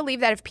 so I believe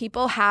that if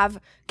people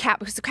have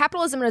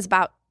capitalism is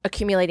about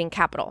accumulating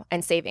capital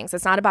and savings.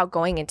 It's not about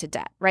going into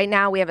debt. Right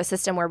now, we have a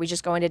system where we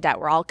just go into debt.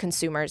 We're all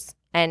consumers,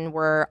 and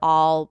we're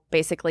all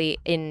basically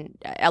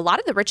a lot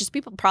of the richest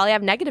people probably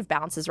have negative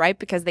balances, right?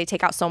 Because they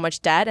take out so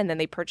much debt and then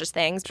they purchase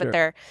things, Sure.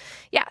 but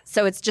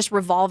so it's just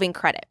revolving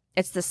credit.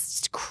 It's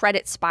this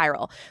credit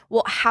spiral.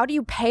 Well, how do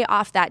you pay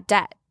off that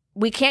debt?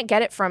 We can't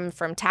get it from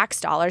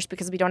tax dollars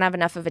because we don't have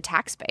enough of a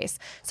tax base.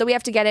 So we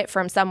have to get it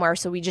from somewhere,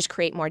 so we just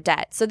create more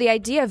debt. So the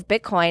idea of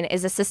Bitcoin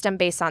is a system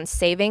based on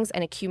savings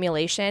and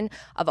accumulation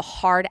of a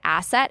hard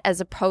asset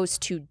as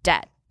opposed to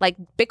debt. Like,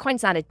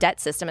 Bitcoin's not a debt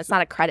system. It's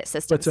not a credit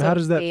system. But so how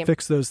does that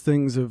fix those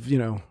things of,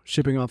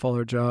 shipping off all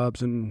our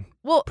jobs and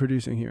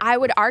producing here? I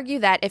would argue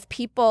that if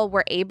people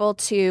were able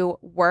to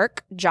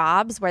work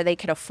jobs where they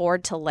could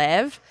afford to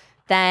live,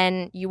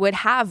 then you would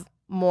have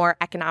more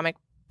economic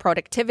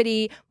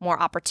productivity,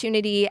 more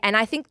opportunity. And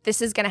I think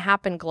this is going to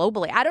happen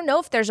globally. I don't know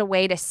if there's a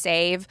way to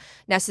save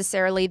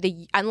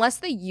necessarily unless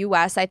the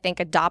US, I think,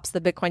 adopts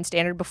the Bitcoin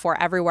standard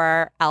before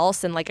everywhere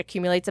else and like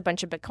accumulates a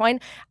bunch of Bitcoin.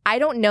 I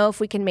don't know if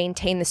we can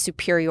maintain the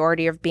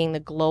superiority of being the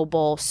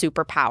global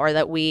superpower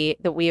that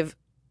we have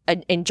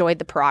enjoyed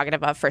the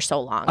prerogative of for so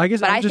long.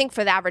 I think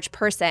for the average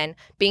person,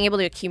 being able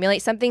to accumulate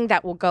something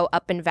that will go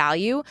up in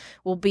value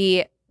will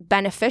be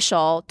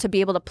beneficial to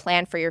be able to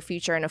plan for your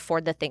future and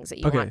afford the things that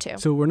you want to.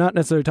 So we're not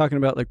necessarily talking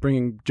about like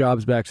bringing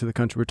jobs back to the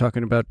country. We're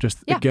talking about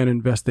just again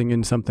investing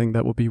in something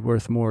that will be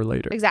worth more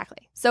later.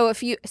 Exactly. So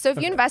if you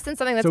invest in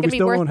something that's going to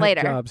be worth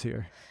later. Jobs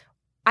here.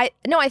 I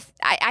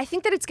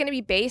think that it's going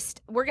to be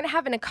we're going to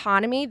have an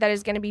economy that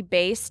is going to be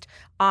based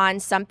on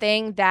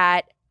something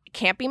that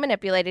can't be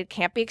manipulated,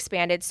 can't be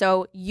expanded.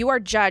 So you are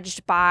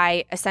judged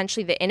by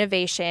essentially the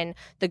innovation,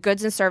 the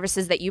goods and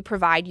services that you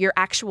provide, your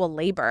actual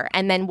labor,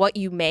 and then what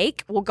you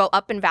make will go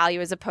up in value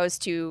as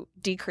opposed to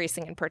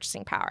decreasing in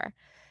purchasing power.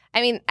 I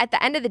mean, at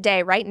the end of the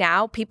day, right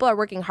now, people are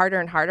working harder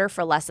and harder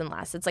for less and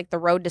less. It's like the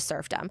road to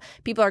serfdom.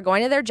 People are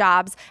going to their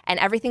jobs and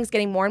everything's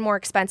getting more and more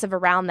expensive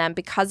around them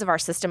because of our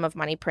system of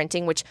money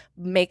printing, which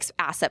makes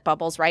asset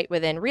bubbles, right?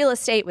 Within real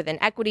estate, within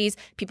equities.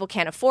 People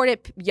can't afford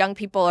it. Young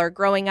people are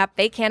growing up.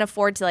 They can't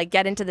afford to like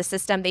get into the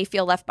system. They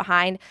feel left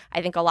behind.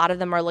 I think a lot of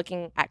them are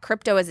looking at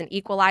crypto as an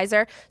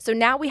equalizer. So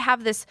now we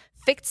have this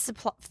fixed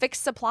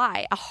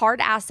supply, a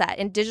hard asset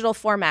in digital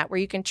format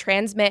where you can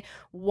transmit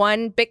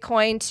one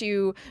Bitcoin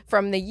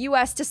from the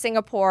US to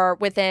Singapore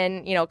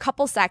within, a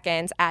couple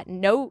seconds at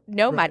no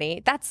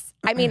money. That's,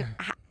 I mean,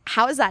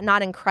 how is that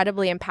not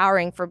incredibly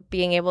empowering for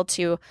being able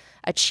to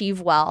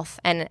achieve wealth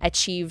and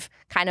achieve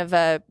kind of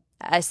a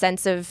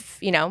sense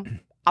of,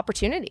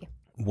 opportunity?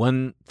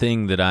 One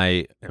thing that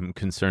I am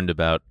concerned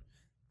about,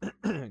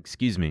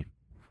 excuse me,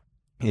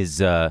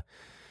 is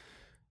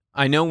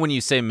I know when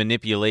you say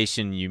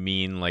manipulation, you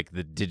mean like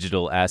the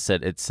digital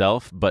asset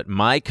itself, but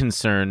my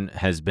concern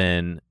has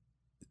been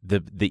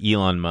the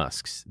Elon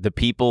Musks, the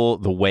people,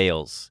 the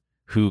whales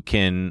who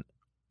can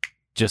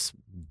just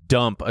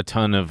dump a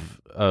ton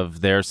of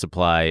their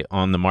supply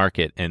on the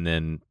market and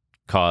then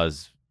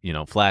cause,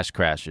 flash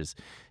crashes.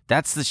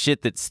 That's the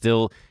shit that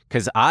still,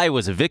 because I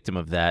was a victim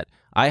of that.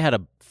 I had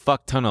a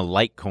fuck ton of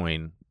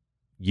Litecoin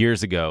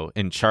years ago,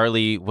 and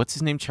Charlie, what's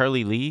his name?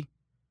 Charlie Lee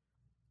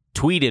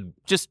tweeted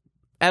just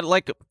at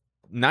like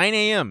 9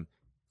 a.m.,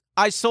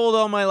 I sold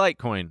all my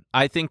Litecoin.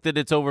 I think that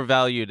it's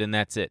overvalued and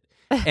that's it.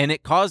 And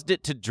it caused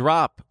it to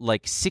drop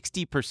like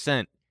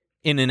 60%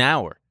 in an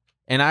hour.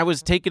 And I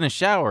was taking a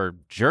shower,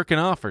 jerking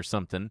off or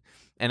something.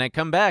 And I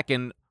come back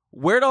and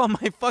where'd all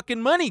my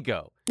fucking money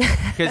go?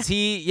 Because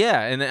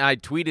and I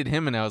tweeted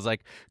him and I was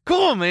like,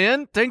 cool,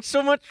 man. Thanks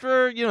so much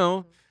for,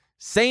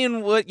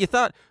 saying what you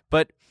thought.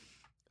 But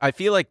I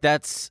feel like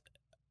that's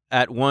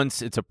at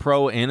once, it's a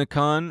pro and a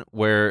con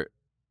where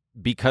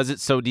because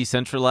it's so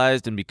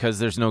decentralized and because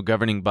there's no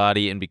governing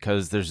body and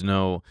because there's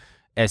no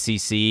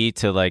SEC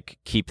to like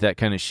keep that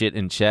kind of shit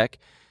in check,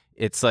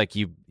 it's like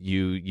you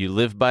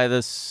live by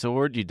the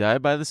sword, you die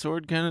by the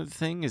sword kind of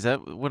thing. Is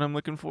that what I'm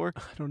looking for?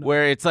 I don't know.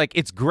 Where it's like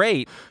it's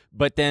great,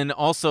 but then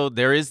also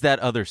there is that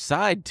other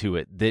side to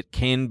it that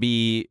can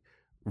be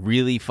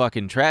really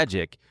fucking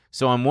tragic.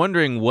 So I'm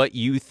wondering what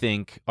you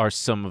think are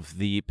some of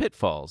the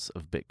pitfalls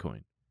of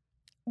Bitcoin.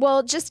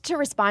 Well, just to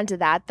respond to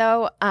that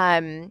though,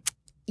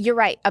 you're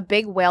right. A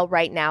big whale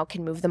right now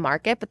can move the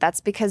market, but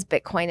that's because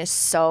Bitcoin is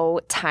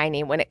so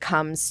tiny when it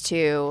comes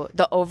to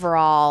the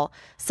overall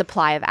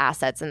supply of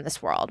assets in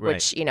this world, right.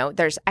 Which,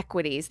 there's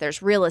equities,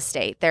 there's real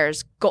estate,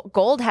 there's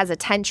gold has a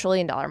 $10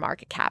 trillion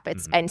market cap.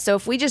 And so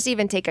if we just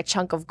even take a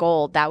chunk of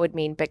gold, that would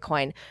mean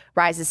Bitcoin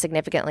rises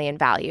significantly in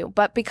value.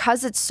 But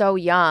because it's so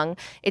young,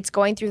 it's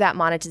going through that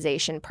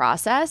monetization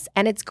process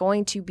and it's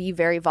going to be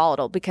very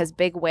volatile because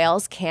big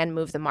whales can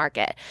move the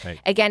market. Right.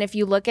 Again, if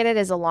you look at it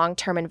as a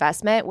long-term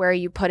investment where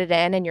you put it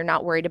in and you're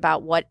not worried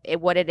about what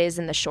it is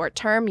in the short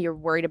term, you're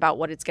worried about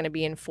what it's going to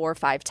be in 4,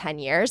 5, 10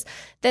 years,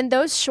 then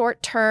those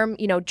short-term,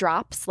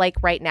 drops like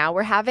right now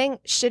we're having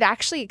should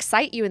actually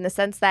excite you in the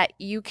sense that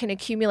you can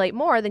accumulate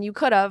more than you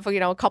could have,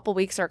 a couple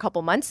weeks or a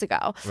couple months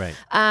ago.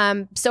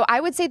 Right. So I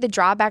would say the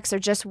drawbacks are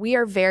just we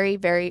are very,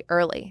 very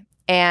early.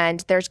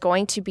 And there's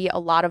going to be a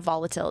lot of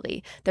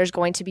volatility. There's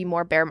going to be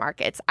more bear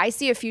markets. I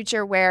see a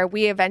future where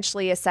we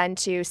eventually ascend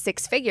to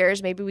 6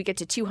 figures. Maybe we get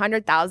to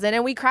 200,000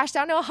 and we crash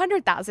down to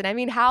 100,000. I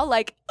mean, how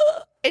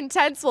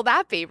intense will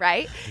that be,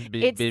 right?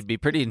 It'd be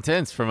pretty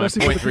intense from a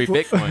 0.3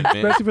 Bitcoin, man.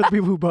 Especially for the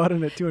people who bought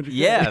in at 200.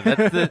 Yeah,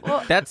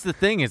 that's the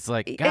thing. It's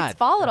like, God. It's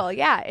volatile.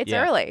 Yeah, it's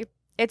early.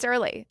 It's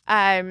early.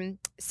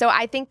 So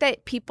I think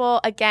that people,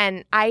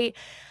 again,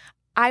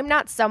 I'm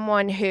not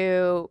someone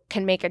who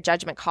can make a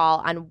judgment call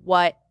on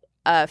what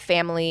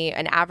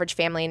an average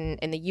family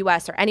in the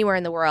US or anywhere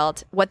in the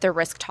world, what their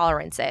risk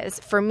tolerance is.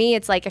 For me,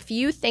 it's like if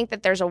you think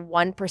that there's a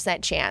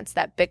 1% chance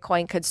that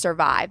Bitcoin could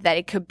survive, that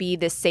it could be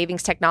this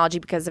savings technology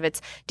because of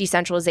its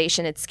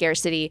decentralization, its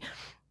scarcity,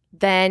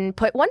 then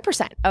put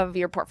 1% of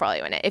your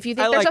portfolio in it. If you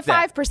think there's a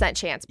 5%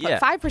 chance, put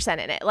 5%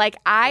 in it. Like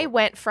I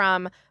went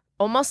from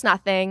almost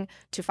nothing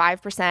to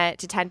 5%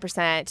 to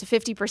 10% to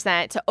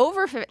 50% to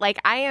over 50. Like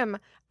I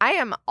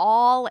am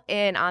all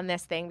in on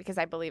this thing because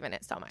I believe in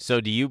it so much. So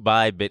do you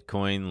buy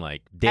Bitcoin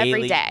like daily?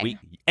 Every day.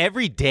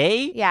 Every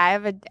day? Yeah, I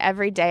have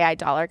every day I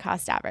dollar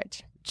cost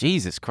average.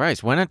 Jesus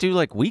Christ. Why not do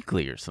like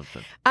weekly or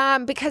something?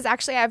 Because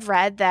actually I've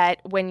read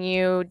that when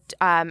you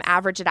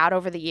average it out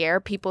over the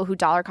year, people who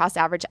dollar cost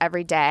average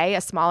every day,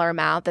 a smaller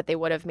amount that they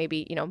would have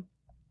maybe,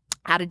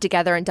 added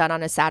together and done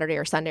on a Saturday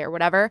or Sunday or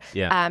whatever,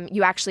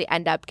 you actually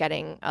end up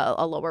getting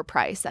a lower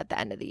price at the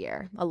end of the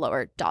year, a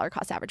lower dollar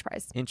cost average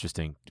price.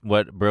 Interesting.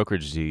 What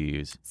brokerage do you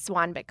use?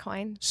 Swan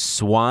Bitcoin.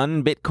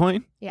 Swan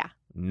Bitcoin? Yeah.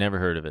 Never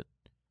heard of it.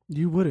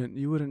 You wouldn't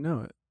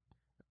know it.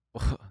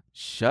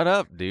 Shut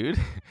up, dude.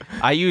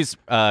 I use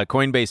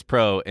Coinbase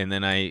Pro, and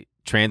then I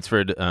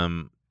transferred it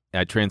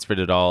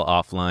all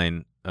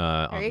offline There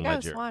on you go,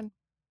 Ledger. Swan.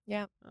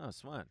 Yeah. Oh,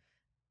 Swan.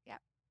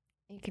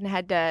 You can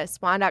head to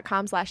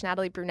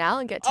swan.com/Natalie Brunell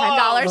and get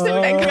 $10 in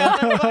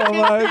Bitcoin. Oh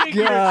my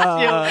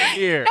God.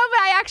 Here. No, but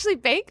I actually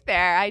bank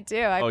there. I do.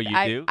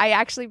 You do? I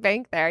actually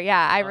bank there.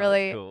 Yeah, I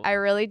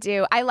really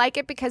do. I like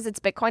it because it's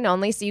Bitcoin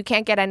only, so you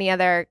can't get any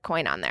other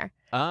coin on there.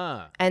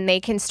 And they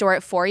can store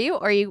it for you,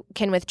 or you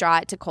can withdraw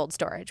it to cold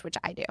storage, which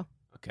I do.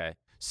 Okay.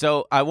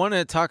 So I want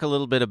to talk a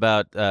little bit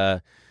about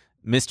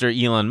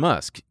Mr. Elon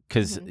Musk,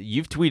 because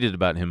you've tweeted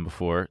about him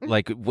before.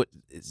 Like, what?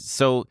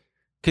 So,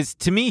 because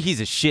to me,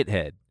 he's a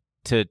shithead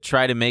to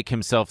try to make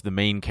himself the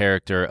main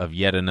character of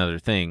yet another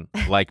thing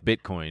like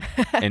Bitcoin.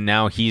 And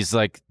now he's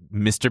like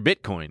Mr.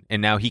 Bitcoin.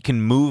 And now he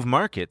can move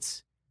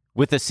markets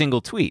with a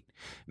single tweet.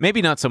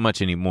 Maybe not so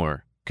much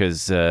anymore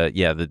because,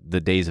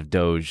 the days of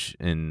Doge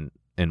and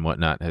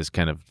whatnot has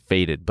kind of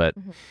faded. But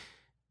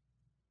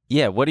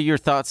yeah, what are your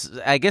thoughts?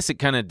 I guess it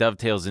kind of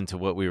dovetails into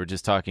what we were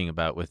just talking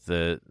about with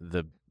the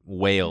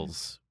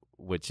whales,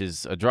 which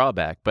is a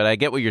drawback. But I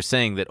get what you're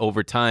saying, that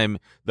over time,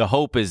 the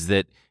hope is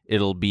that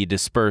it'll be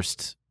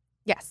dispersed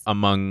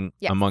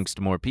amongst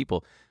more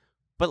people.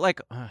 But like,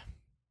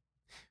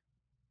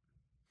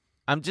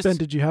 I'm just... Ben,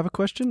 did you have a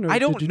question? Or I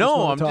don't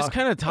know. I'm just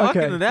kind of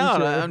talking it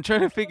out. I'm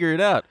trying to figure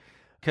it out.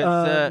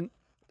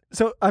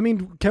 So, I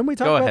mean, can we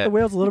talk about the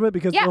whales a little bit?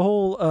 Because the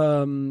whole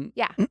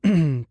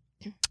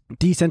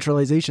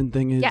decentralization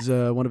thing is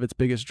one of its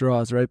biggest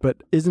draws, right?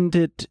 But isn't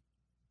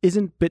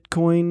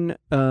Bitcoin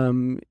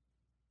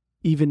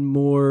even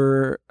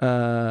more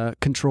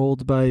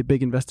controlled by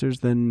big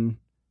investors than,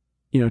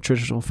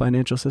 traditional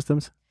financial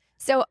systems?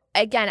 So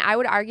again, I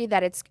would argue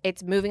that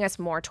it's moving us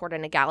more toward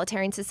an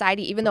egalitarian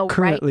society, even though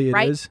currently it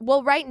is.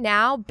 Well, right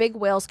now, big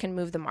whales can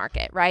move the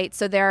market, right?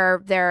 So there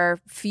are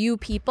few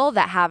people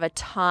that have a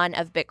ton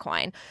of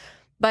Bitcoin.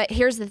 But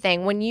here's the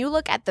thing: when you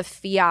look at the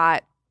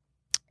fiat,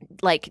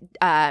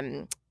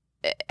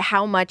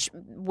 how much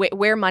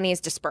where money is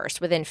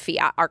dispersed within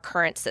fiat, our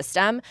current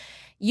system,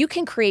 you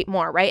can create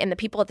more, right? And the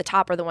people at the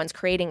top are the ones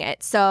creating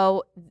it.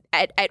 So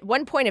at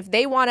one point, if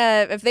they want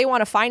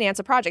to finance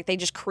a project, they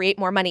just create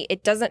more money.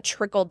 It doesn't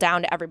trickle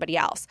down to everybody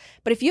else.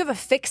 But if you have a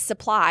fixed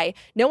supply,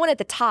 no one at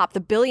the top,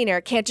 the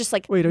billionaire, can't just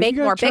make more Bitcoin, right? Are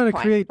you guys trying to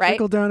create right?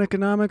 trickle down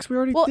economics? We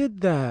already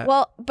did that.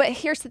 Well, but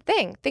here's the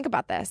thing. Think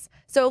about this.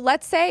 So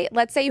let's say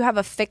you have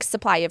a fixed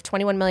supply. You have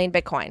 21 million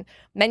Bitcoin.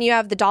 Then you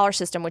have the dollar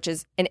system, which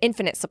is an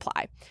infinite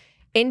supply.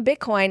 In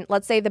Bitcoin,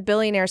 let's say the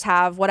billionaires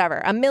have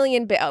whatever,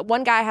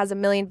 one guy has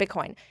 1 million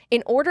Bitcoin.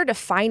 In order to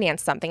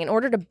finance something, in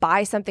order to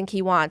buy something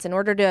he wants, in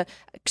order to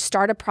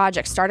start a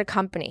project, start a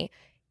company,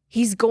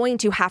 he's going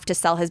to have to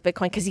sell his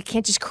Bitcoin because he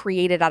can't just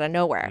create it out of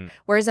nowhere.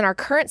 Whereas in our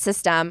current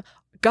system,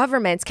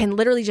 governments can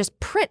literally just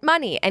print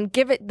money and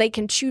give it, they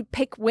can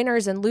pick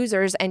winners and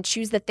losers and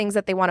choose the things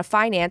that they want to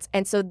finance.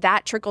 And so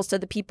that trickles to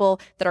the people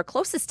that are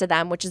closest to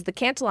them, which is the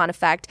Cantillon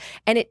effect.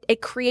 And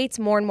it creates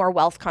more and more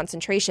wealth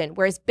concentration.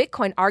 Whereas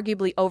Bitcoin,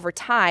 arguably over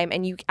time,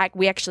 and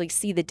we actually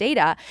see the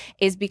data,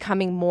 is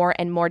becoming more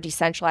and more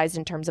decentralized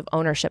in terms of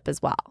ownership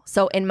as well.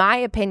 So in my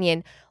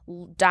opinion,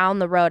 down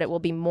the road, it will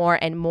be more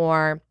and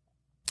more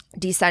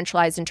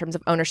decentralized in terms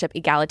of ownership,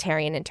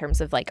 egalitarian in terms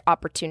of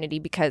opportunity,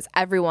 because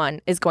everyone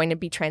is going to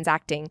be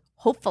transacting,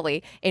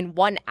 hopefully, in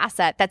one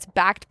asset that's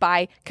backed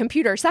by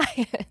computer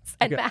science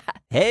and math.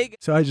 Hey,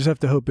 so I just have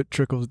to hope it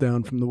trickles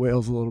down from the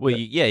whales a little bit.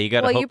 You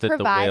got to hope that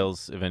the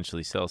whales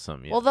eventually sell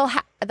some. Yeah. Well,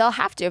 they'll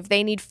have to if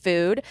they need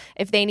food,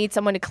 if they need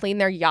someone to clean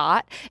their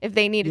yacht, if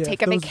they need to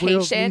take a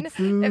vacation,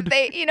 if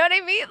they, you know what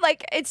I mean?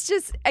 It's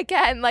just,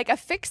 again, a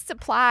fixed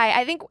supply.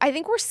 I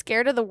think we're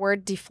scared of the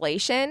word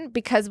deflation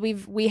because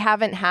we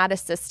haven't had a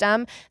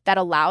system that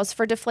allows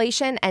for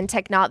deflation and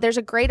technology. There's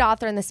a great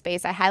author in the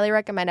space. I highly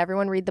recommend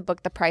everyone read the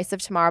book The Price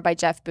of Tomorrow by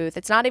Jeff Booth.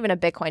 It's not even a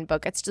Bitcoin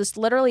book. It's just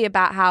literally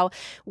about how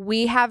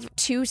we have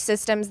two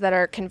systems that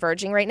are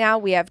converging right now.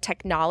 We have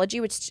technology,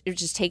 which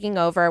is taking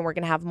over, and we're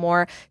going to have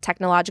more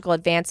technological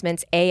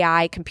advancements,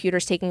 AI,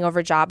 computers taking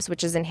over jobs,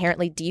 which is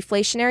inherently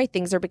deflationary.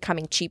 Things are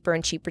becoming cheaper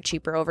and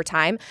cheaper over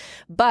time.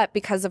 But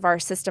because of our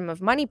system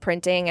of money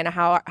printing and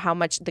how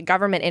much the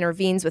government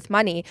intervenes with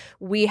money,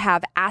 we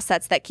have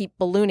assets that keep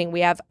ballooning.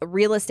 We have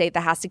real estate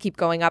that has to keep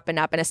going up and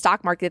up, and a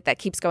stock market that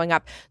keeps going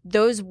up.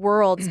 Those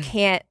worlds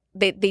can't,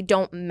 they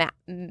don't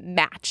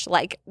match.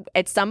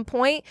 At some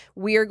point,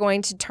 we are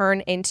going to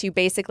turn into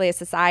basically a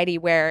society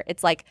where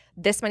it's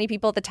this many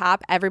people at the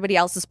top, everybody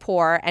else is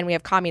poor, and we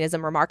have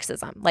communism or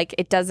Marxism.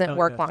 It doesn't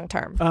work long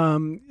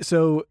term.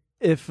 So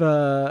if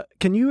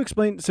can you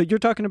explain? So you're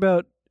talking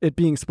about it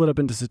being split up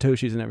into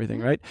Satoshis and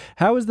everything, right?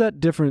 How is that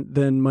different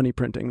than money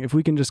printing? If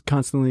we can just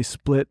constantly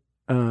split.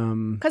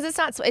 Because it's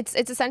not. It's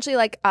essentially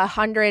a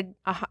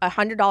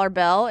 $100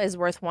 bill is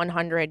worth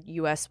 100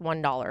 US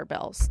 $1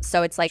 bills.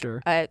 So it's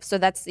Sure. So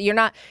that's you're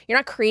not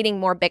creating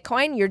more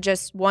Bitcoin. You're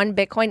just one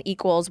Bitcoin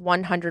equals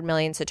 100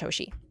 million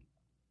Satoshi.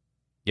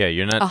 Yeah,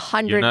 you're not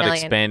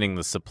expanding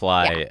the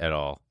supply at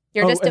all.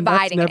 You're just and that's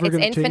dividing it. never It's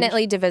gonna change?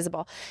 infinitely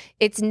divisible.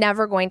 It's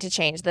never going to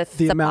change. The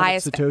The amount supply of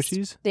is fixed.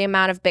 Satoshis? The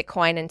amount of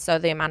Bitcoin, and so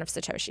the amount of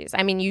Satoshis.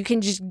 I mean, you can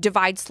just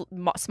divide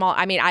small.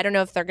 I mean, I don't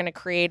know if they're going to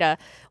create a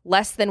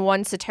less than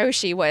one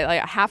Satoshi,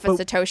 like half a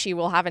Satoshi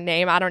will have a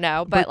name. I don't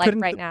know. But like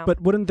couldn't- right now. But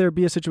wouldn't there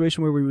be a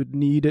situation where we would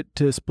need it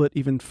to split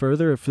even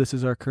further if this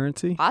is our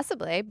currency?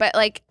 Possibly, but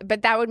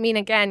that would mean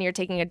again you're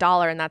taking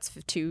 $1 and that's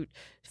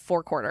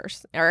 4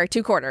 quarters or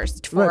 2 quarters.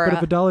 For, Right, but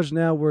if a dollar's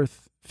now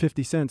worth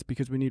 50 cents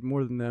because we need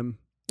more than them.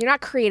 you're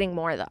not creating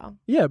more though.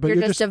 Yeah, but You're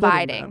you're just splitting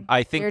dividing. them.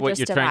 I think You're what just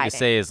you're trying to dividing.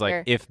 say is like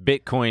You're- if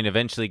Bitcoin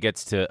eventually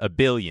gets to 1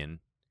 billion,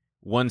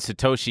 one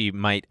Satoshi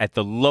might, at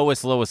the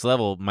lowest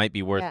level, might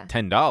be worth Yeah.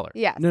 $10.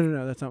 Yes.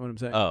 No, that's not what I'm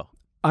saying. Oh.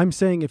 I'm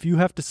saying if you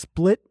have to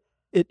split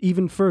it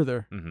even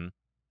further Mm-hmm.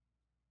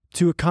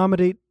 to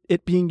accommodate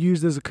it being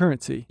used as a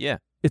currency, Yeah.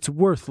 it's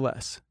worth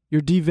less.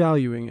 You're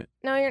devaluing it.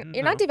 No,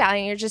 you're not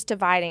devaluing. You're just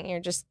dividing.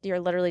 You're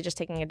literally just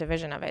taking a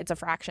division of it. It's a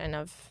fraction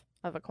of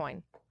a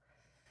coin.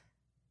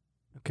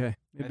 Okay.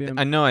 Maybe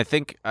I know. I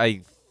think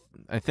I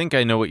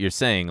know what you're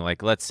saying.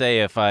 Like, let's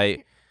say if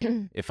I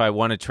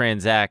want to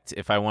transact,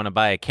 if I want to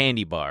buy a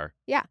candy bar,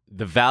 Yeah.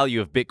 the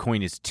value of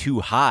Bitcoin is too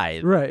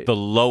high. Right. The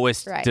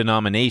lowest Right.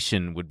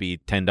 denomination would be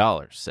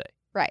 $10. Say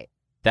Right.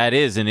 that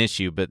is an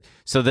issue, but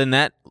so then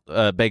that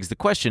begs the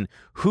question: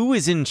 who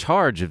is in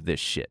charge of this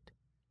shit?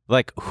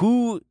 Like,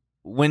 who?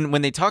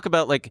 When they talk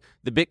about like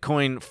the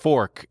Bitcoin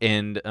fork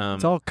and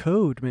it's all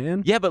code,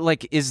 man. yeah, but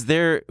like,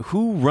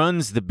 who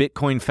runs the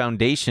Bitcoin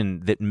Foundation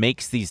that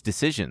makes these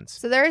decisions?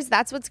 So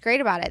that's what's great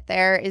about it.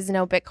 There is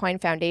no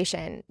Bitcoin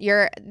Foundation.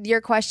 Your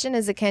question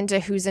is akin to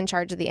who's in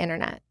charge of the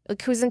internet.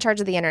 Like who's in charge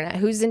of the internet?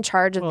 Who's in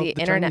charge of Well, the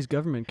the internet? Chinese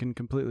government can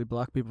completely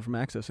block people from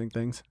accessing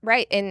things.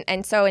 Right.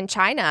 And so in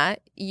China,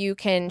 you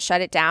can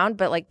shut it down,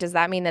 but like does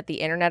that mean that the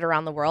internet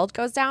around the world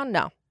goes down?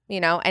 No.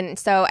 And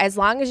so as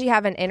long as you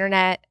have an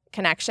internet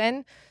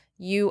connection,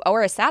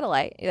 or a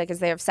satellite, because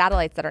they have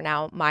satellites that are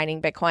now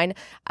mining Bitcoin.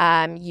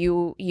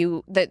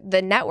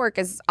 The network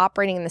is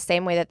operating in the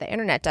same way that the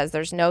internet does.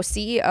 There's no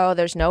CEO,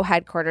 there's no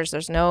headquarters,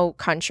 there's no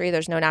country,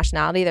 there's no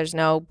nationality, there's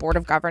no board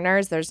of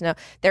governors, there is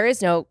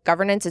no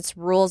governance. It's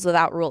rules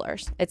without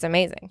rulers. It's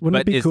amazing.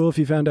 Wouldn't But it be is- cool if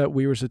you found out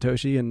we were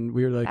Satoshi and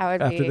we were like, That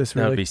would after be- this, we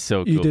That were would like, be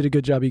so you cool. did a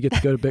good job. You get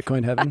to go to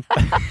Bitcoin heaven.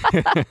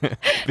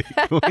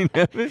 Bitcoin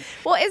heaven?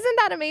 Well, isn't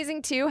that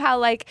amazing too? How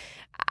like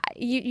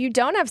you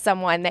don't have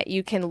someone that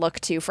you can look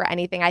to for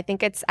anything. I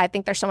think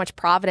there's so much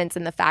providence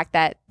in the fact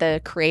that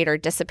the creator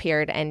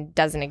disappeared and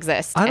doesn't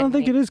exist. I don't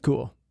think it is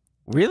cool.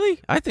 Really?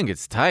 I think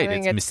it's tight. I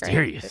think It's it's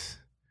great. mysterious.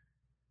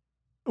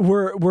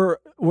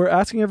 We're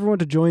asking everyone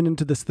to join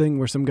into this thing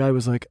where some guy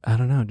was like, I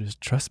don't know,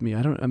 just trust me.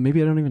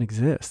 Maybe I don't even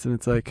exist. And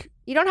it's like,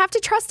 You don't have to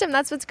trust him.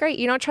 That's what's great.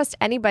 You don't trust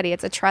anybody.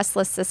 It's a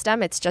trustless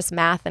system. It's just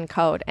math and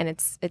code, and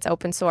it's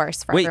open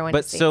source for Wait, everyone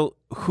but to see. so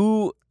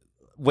who?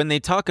 When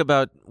they talk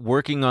about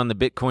working on the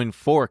Bitcoin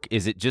fork,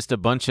 is it just a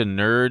bunch of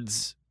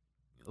nerds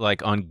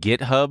like on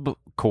GitHub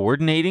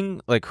coordinating?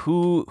 Like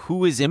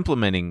who is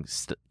implementing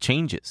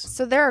changes?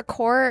 So there are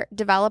core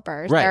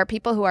developers. Right. There are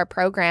people who are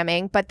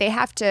programming, but they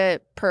have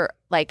to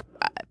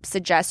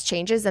suggest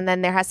changes, and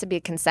then there has to be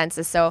a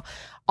consensus. So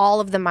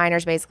all of the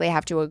miners basically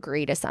have to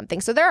agree to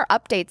something. So there are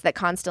updates that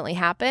constantly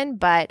happen,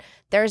 but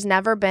there's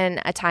never been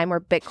a time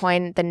where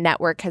Bitcoin, the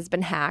network, has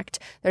been hacked.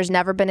 There's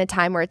never been a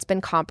time where it's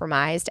been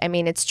compromised. I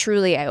mean, it's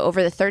truly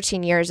over the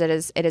 13 years it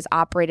has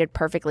operated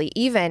perfectly,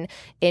 even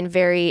in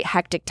very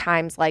hectic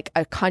times like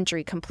a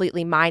country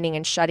completely mining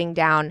and shutting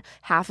down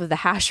half of the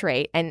hash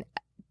rate. And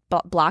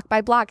block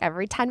by block,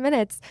 every 10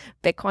 minutes,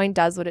 Bitcoin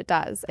does what it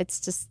does. It's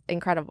just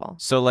incredible.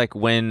 So like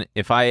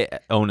if I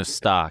own a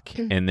stock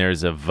and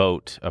there's a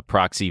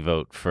proxy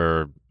vote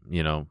for,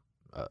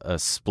 a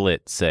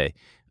split, say,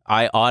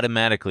 I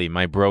automatically,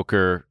 my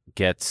broker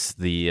gets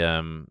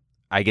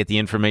I get the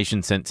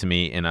information sent to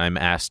me and I'm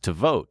asked to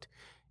vote.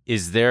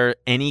 Is there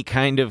any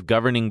kind of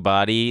governing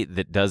body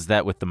that does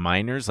that with the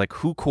miners? Like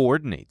who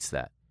coordinates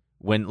that?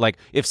 When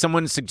if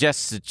someone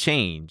suggests a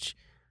change,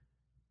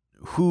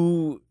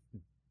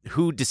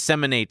 who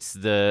disseminates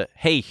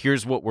hey,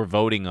 here's what we're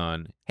voting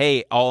on.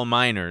 Hey, all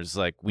miners,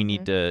 we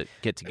need to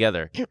get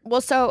together.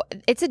 Well, so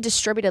it's a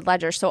distributed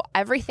ledger. So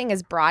everything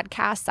is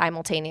broadcast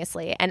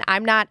simultaneously. And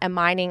I'm not a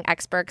mining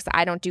expert because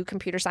I don't do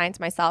computer science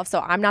myself.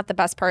 So I'm not the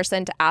best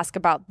person to ask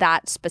about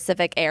that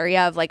specific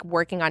area of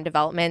working on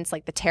developments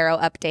like the Taro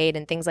update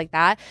and things like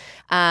that.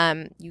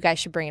 You guys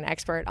should bring an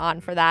expert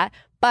on for that.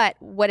 But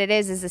what it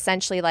is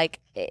essentially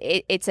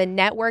it's a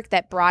network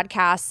that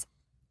broadcasts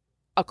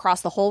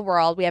across the whole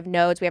world. We have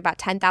nodes. We have about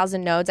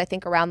 10,000 nodes, I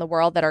think, around the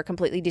world that are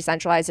completely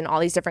decentralized in all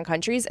these different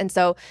countries. And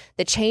so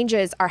the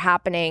changes are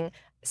happening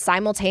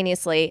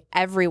simultaneously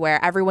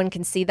everywhere. Everyone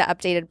can see the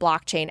updated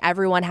blockchain.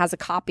 Everyone has a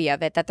copy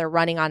of it that they're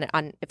running on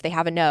if they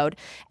have a node.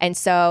 And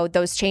so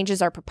those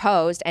changes are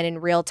proposed, and in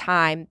real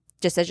time,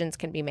 decisions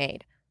can be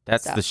made.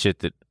 That's So. the shit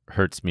that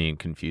hurts me and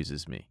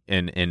confuses me,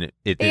 and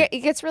it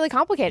gets really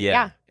complicated.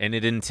 Yeah. And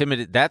it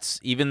intimidates. That's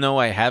even though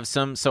I have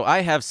some. So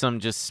I have some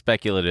just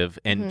speculative,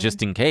 and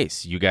just in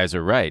case you guys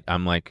are right,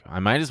 I'm like, I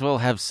might as well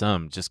have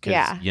some just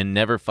because you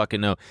never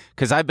fucking know.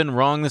 Because I've been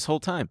wrong this whole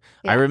time.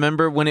 I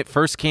remember when it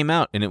first came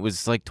out, and it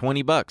was like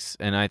 $20,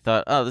 and I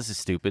thought, oh, this is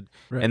stupid.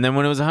 Right. And then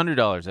when it was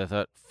 $100, I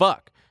thought,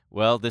 fuck.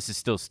 Well, this is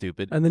still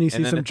stupid. And then you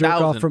see some jerk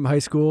off from high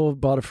school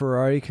bought a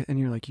Ferrari, and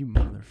you're like, you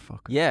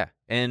motherfucker. Yeah,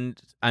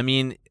 and I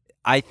mean,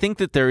 I think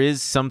that there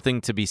is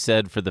something to be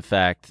said for the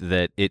fact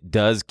that it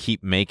does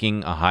keep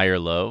making a higher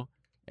low,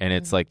 and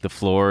it's like the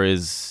floor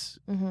is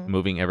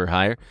moving ever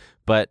higher.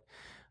 But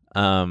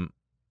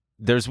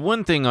there's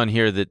one thing on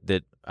here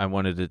that I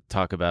wanted to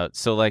talk about.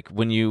 So like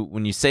when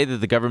you say that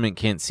the government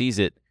can't seize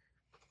it,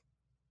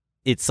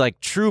 it's like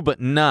true but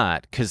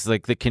not, because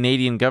like the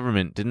Canadian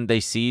government, didn't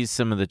they seize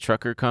some of the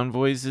trucker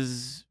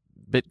convoys'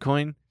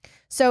 Bitcoin?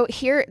 So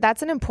here,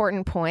 that's an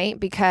important point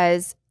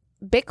because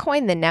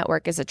Bitcoin, the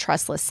network, is a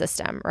trustless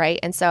system, right?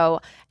 And so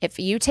if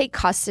you take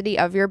custody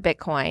of your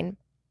Bitcoin,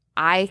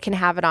 I can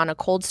have it on a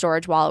cold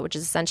storage wallet, which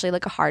is essentially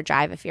like a hard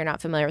drive if you're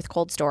not familiar with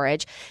cold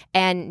storage,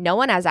 and no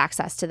one has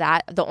access to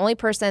that. The only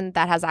person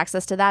that has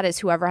access to that is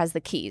whoever has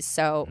the keys.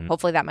 So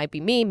hopefully that might be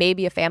me,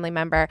 maybe a family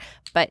member,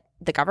 but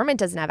the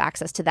government doesn't have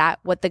access to that.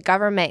 What the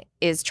government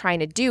is trying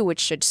to do, which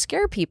should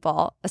scare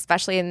people,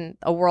 especially in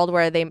a world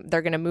where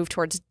they're going to move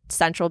towards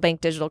central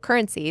bank digital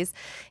currencies,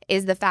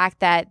 is the fact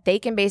that they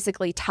can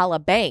basically tell a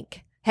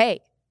bank,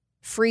 hey,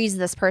 freeze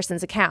this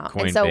person's account.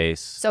 Coinbase. And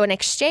so an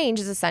exchange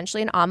is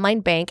essentially an online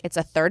bank. It's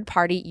a third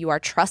party. You are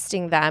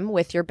trusting them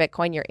with your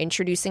Bitcoin. You're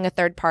introducing a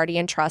third party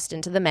and trust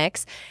into the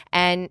mix.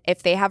 And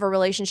if they have a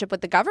relationship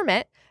with the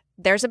government,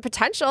 there's a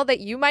potential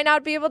that you might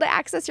not be able to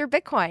access your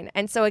Bitcoin.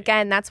 And so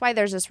again, that's why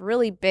there's this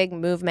really big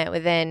movement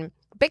within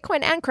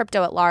Bitcoin and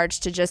crypto at large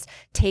to just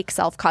take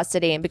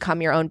self-custody and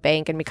become your own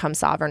bank and become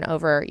sovereign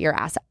over your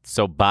assets.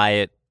 So buy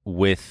it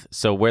with,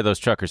 so where those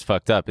truckers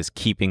fucked up is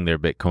keeping their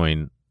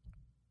Bitcoin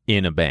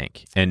in a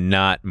bank and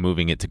not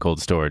moving it to cold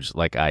storage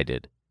like I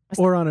did.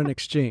 Or on an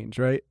exchange,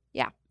 right?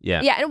 Yeah.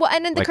 Yeah,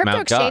 and then the Like crypto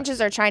Mt. Gox. exchanges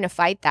are trying to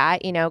fight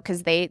that,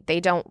 because they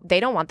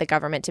don't want the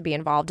government to be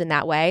involved in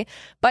that way.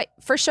 But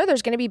for sure,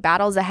 there's going to be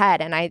battles ahead,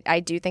 and I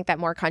do think that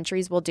more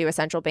countries will do a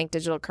central bank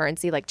digital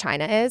currency like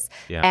China is.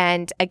 Yeah.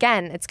 And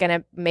again, it's going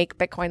to make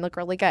Bitcoin look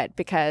really good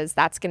because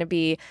that's going to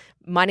be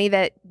money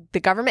that the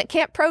government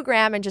can't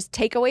program and just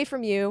take away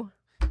from you.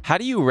 How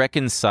do you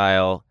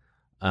reconcile,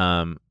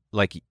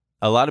 like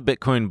a lot of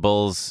Bitcoin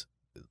bulls?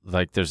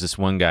 Like there's this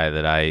one guy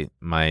that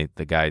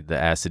the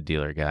acid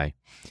dealer guy,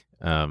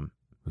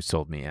 who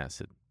sold me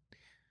acid.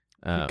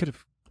 You could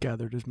have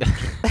gathered as much.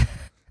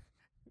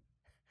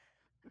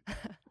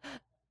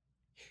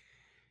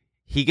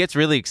 He gets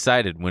really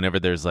excited whenever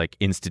there's like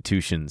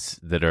institutions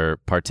that are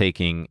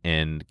partaking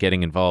and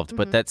getting involved,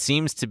 but that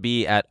seems to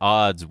be at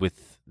odds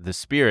with the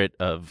spirit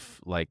of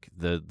like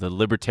the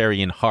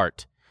libertarian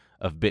heart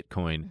of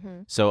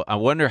Bitcoin. So I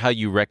wonder how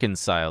you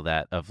reconcile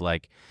that of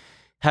like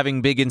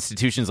having big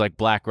institutions like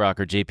BlackRock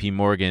or JP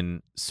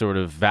Morgan sort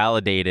of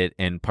validate it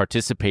and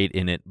participate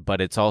in it, but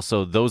it's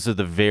also those are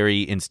the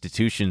very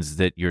institutions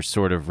that you're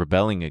sort of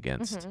rebelling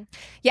against.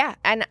 Yeah,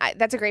 and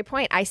that's a great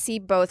point. I see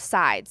both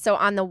sides. So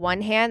on the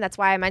one hand, that's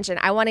why I mentioned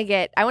I want to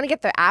get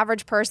the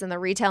average person, the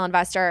retail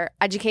investor,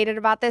 educated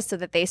about this so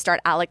that they start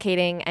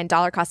allocating and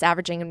dollar cost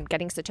averaging and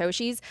getting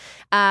satoshis.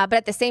 But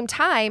at the same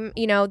time,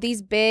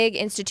 these big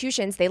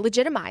institutions, they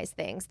legitimize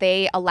things.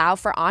 They allow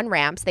for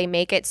on-ramps. They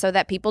make it so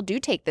that people do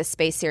take this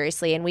space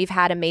seriously. And we've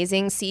had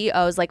amazing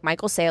CEOs like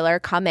Michael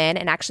Saylor come in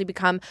and actually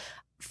become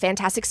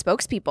fantastic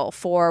spokespeople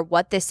for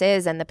what this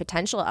is and the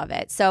potential of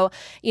it. So,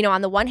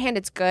 on the one hand,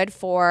 it's good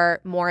for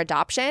more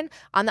adoption.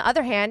 On the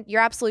other hand,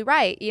 you're absolutely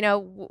right.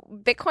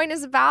 Bitcoin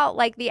is about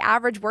like the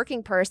average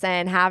working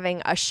person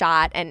having a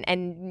shot and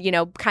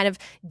kind of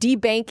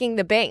debanking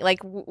the bank. Like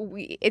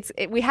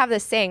we have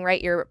this saying,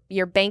 right?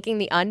 You're banking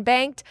the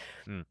unbanked,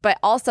 but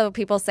also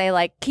people say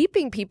like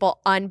keeping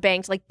people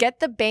unbanked, like get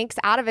the banks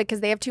out of it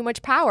because they have too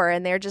much power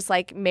and they're just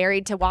like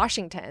married to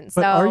Washington.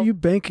 But are you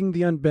banking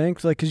the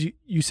unbanked? Like, because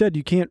you said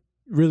you can't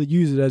really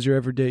use it as your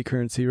everyday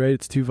currency, right?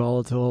 It's too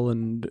volatile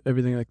and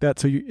everything like that.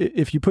 So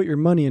if you put your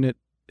money in it,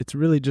 it's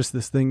really just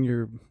this thing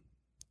you're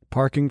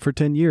parking for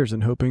 10 years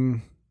and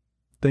hoping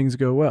things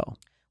go well.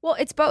 Well,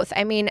 it's both.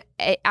 I mean,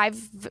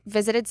 I've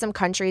visited some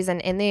countries,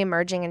 and in the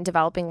emerging and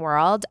developing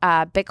world,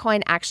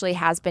 Bitcoin actually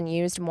has been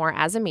used more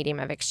as a medium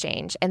of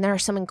exchange. And there are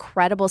some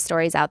incredible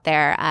stories out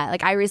there.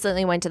 Like I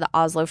recently went to the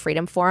Oslo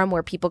Freedom Forum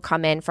where people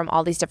come in from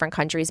all these different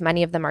countries.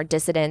 Many of them are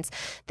dissidents.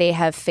 They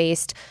have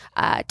faced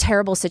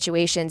terrible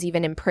situations,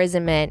 even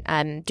imprisonment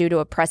due to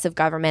oppressive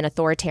government,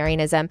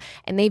 authoritarianism.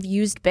 And they've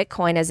used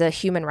Bitcoin as a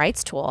human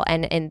rights tool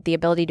and the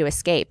ability to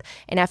escape.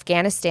 In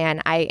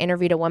Afghanistan, I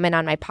interviewed a woman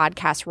on my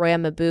podcast, Roya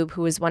Mahbub,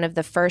 who was one of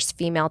the first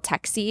female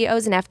tech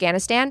CEOs in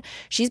Afghanistan.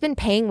 She's been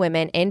paying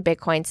women in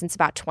Bitcoin since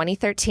about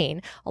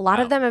 2013. A lot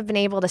of them have been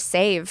able to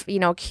save,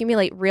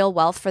 accumulate real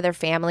wealth for their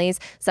families.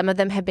 Some of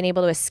them have been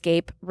able to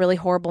escape really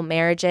horrible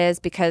marriages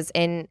because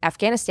in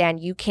Afghanistan,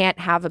 you can't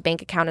have a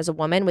bank account as a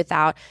woman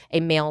without a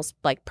male's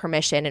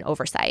permission and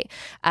oversight.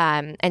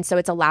 And so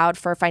it's allowed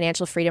for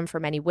financial freedom for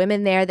many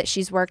women there that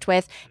she's worked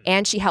with.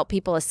 And she helped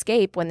people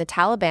escape when the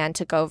Taliban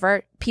took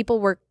over. People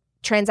were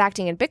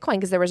transacting in Bitcoin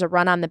because there was a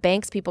run on the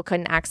banks. People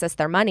couldn't access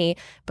their money,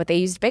 but they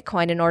used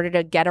Bitcoin in order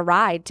to get a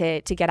ride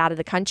to get out of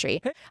the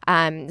country.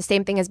 The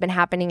same thing has been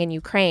happening in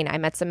Ukraine. I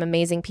met some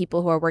amazing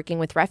people who are working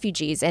with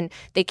refugees, and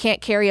they can't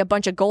carry a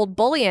bunch of gold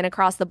bullion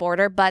across the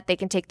border, but they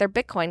can take their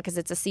Bitcoin because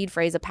it's a seed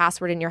phrase, a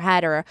password in your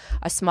head, or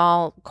a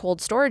small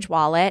cold storage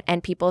wallet.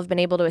 And people have been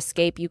able to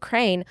escape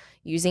Ukraine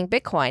using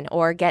Bitcoin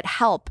or get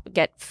help,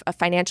 get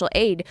financial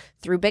aid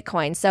through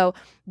Bitcoin. So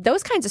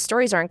those kinds of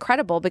stories are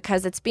incredible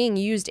because it's being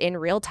used in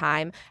real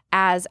time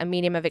as a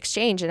medium of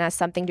exchange and as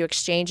something to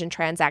exchange and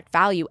transact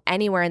value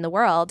anywhere in the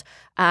world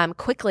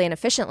quickly and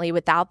efficiently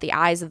without the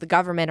eyes of the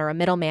government or a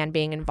middleman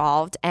being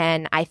involved.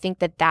 And I think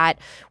that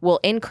will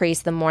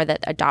increase the more that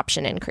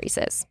adoption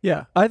increases.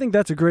 Yeah, I think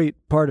that's a great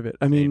part of it.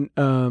 I mean,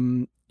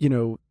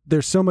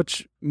 there's so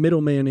much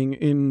middlemaning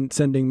in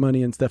sending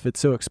money and stuff. It's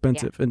so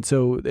expensive. Yeah. And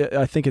so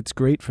I think it's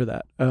great for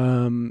that.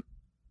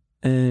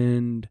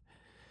 And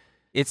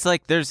it's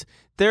like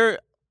there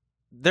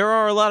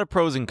are a lot of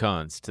pros and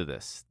cons to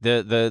this.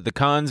 The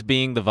cons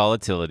being the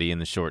volatility in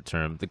the short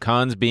term. The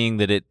cons being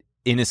that it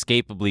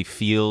inescapably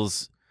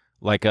feels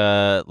like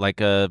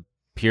a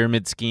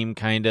pyramid scheme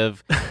kind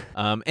of.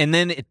 And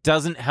then it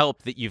doesn't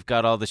help that you've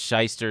got all the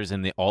shysters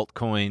and the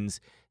altcoins,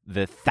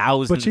 the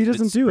thousands. But she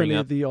doesn't do any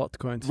of the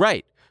altcoins.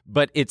 Right.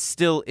 But it's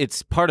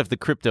part of the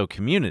crypto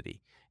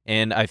community.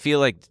 And I feel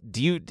like,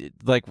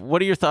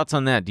 what are your thoughts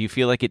on that? Do you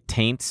feel like it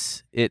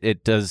taints,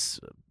 it does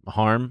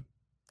harm?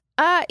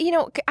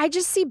 I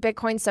just see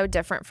Bitcoin so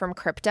different from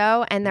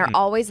crypto, and they're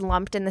always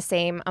lumped in the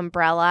same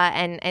umbrella.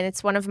 And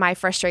it's one of my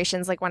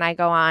frustrations. Like when I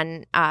go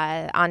on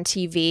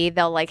TV,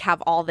 they'll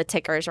have all the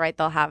tickers, right?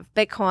 They'll have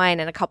Bitcoin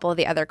and a couple of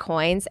the other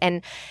coins,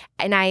 and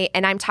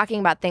I'm talking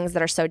about things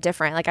that are so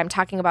different. Like I'm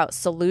talking about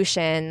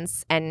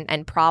solutions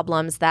and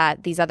problems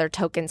that these other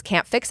tokens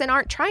can't fix and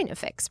aren't trying to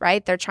fix,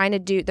 right? They're trying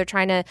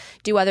to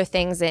do other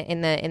things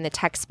in the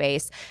tech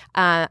space.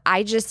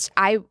 I just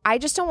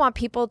don't want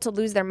people to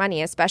lose their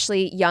money,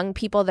 especially young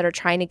people that are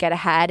trying to get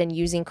ahead and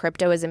using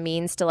crypto as a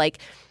means to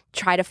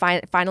try to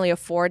finally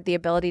afford the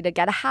ability to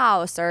get a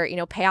house or,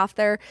 pay off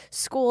their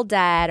school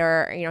debt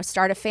or,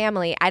 start a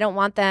family. I don't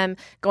want them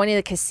going to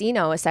the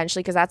casino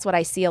essentially, because that's what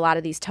I see a lot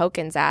of these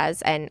tokens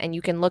as. And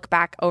you can look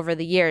back over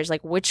the years,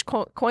 which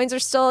coins are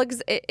still in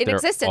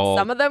existence.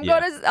 Some of them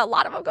a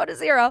lot of them go to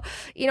zero.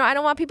 I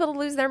don't want people to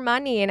lose their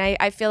money. And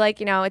I feel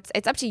like,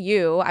 it's up to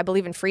you. I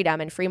believe in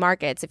freedom and free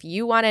markets. If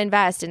you want to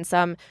invest in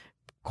some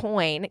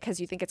coin because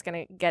you think it's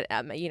going to get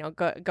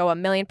go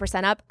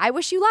 1,000,000% up, I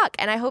wish you luck,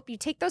 and I hope you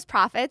take those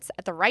profits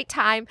at the right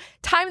time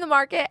the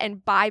market,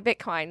 and buy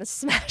Bitcoin,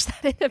 smash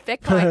that into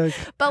Bitcoin.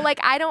 But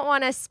I don't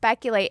want to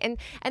speculate, and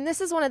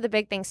this is one of the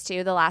big things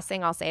too. The last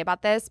thing I'll say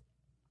about this,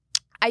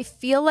 I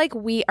feel like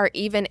we are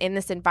even in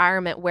this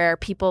environment where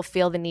people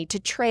feel the need to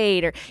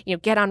trade or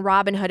get on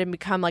Robinhood and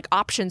become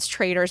options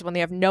traders when they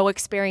have no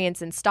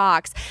experience in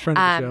stocks.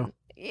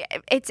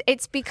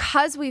 It's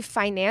because we've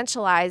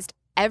financialized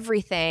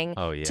everything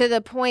to the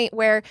point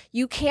where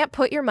you can't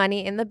put your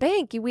money in the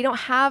bank. We don't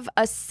have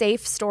a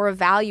safe store of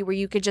value where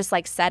you could just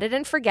set it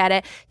and forget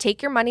it,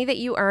 take your money that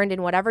you earned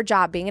in whatever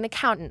job, being an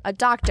accountant, a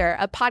doctor,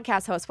 a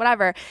podcast host,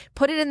 whatever,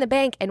 put it in the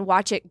bank and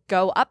watch it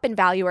go up in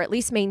value or at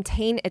least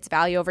maintain its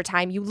value over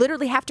time. You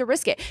literally have to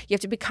risk it. You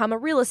have to become a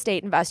real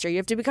estate investor. You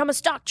have to become a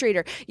stock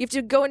trader. You have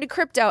to go into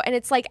crypto. And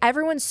it's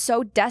everyone's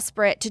so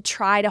desperate to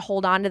try to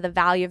hold on to the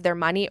value of their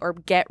money or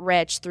get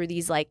rich through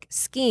these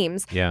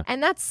schemes. Yeah.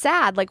 And that's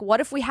sad.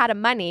 What if we had a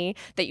money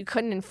that you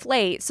couldn't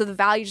inflate, so the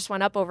value just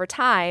went up over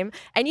time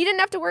and you didn't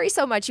have to worry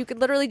so much? You could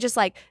literally just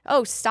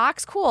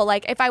stocks, cool.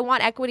 If I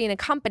want equity in a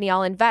company,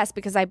 I'll invest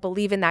because I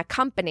believe in that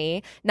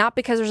company, not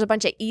because there's a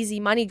bunch of easy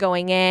money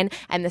going in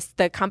and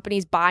the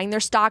company's buying their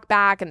stock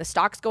back and the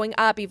stock's going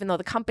up even though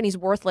the company's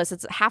worthless.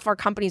 It's half our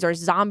companies are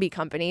zombie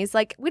companies.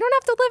 We don't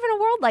have to live in a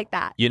world like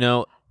that.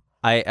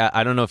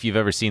 I don't know if you've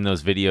ever seen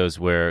those videos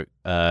where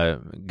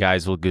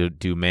guys will go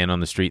do man on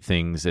the street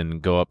things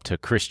and go up to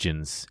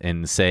Christians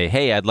and say,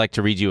 hey, I'd like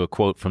to read you a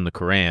quote from the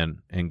Quran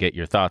and get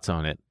your thoughts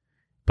on it.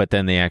 But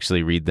then they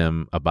actually read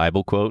them a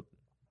Bible quote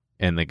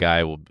and the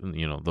guy will,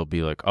 they'll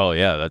be like, oh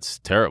yeah, that's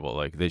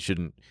terrible. They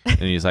shouldn't. And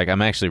he's like,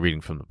 I'm actually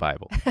reading from the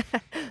Bible.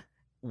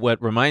 What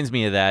reminds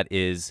me of that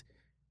is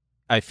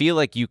I feel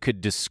like you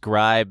could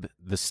describe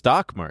the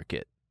stock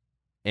market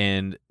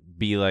and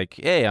be like,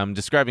 hey, I'm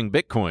describing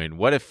Bitcoin.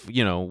 What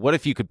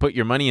if you could put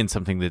your money in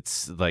something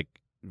that's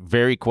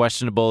very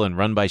questionable and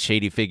run by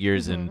shady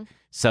figures and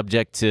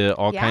subject to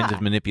all kinds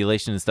of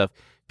manipulation and stuff?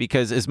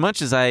 Because as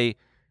much as I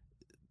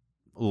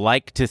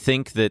like to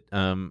think that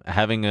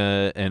having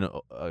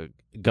a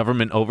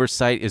government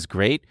oversight is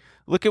great.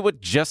 Look at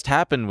what just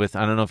happened with,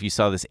 I don't know if you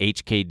saw this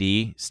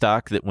HKD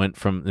stock that went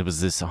from, it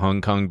was this Hong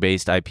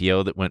Kong-based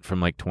IPO that went from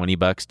like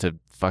 $20 to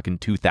fucking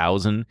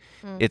 2,000.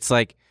 It's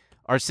like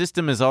our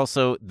system is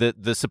also,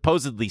 the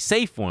supposedly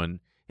safe one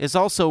is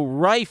also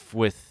rife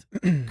with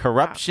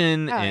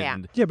corruption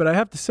and... Yeah, but I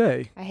have to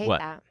say, I hate What?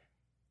 that.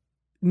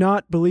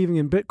 not believing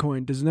in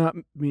Bitcoin does not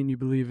mean you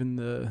believe in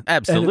the...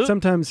 Absolutely. And it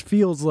sometimes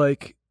feels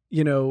like,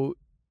 you know,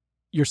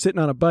 you're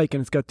sitting on a bike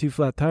and it's got 2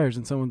 flat tires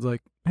and someone's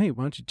like, hey,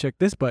 why don't you check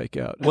this bike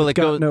out? Well, It's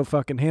it got goes- no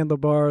fucking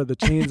handlebar, the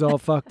chain's all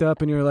fucked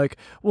up, and you're like,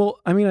 well,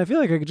 I mean, I feel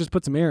like I could just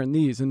put some air in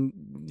these. And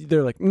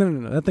they're like,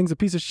 no, that thing's a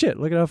piece of shit.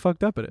 Look at how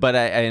fucked up it is. But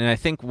I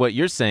think what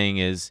you're saying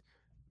is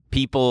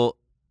people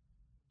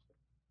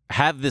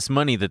have this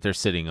money that they're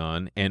sitting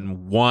on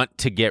and want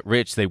to get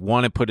rich. They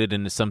want to put it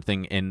into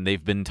something, and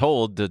they've been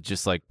told to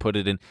just like put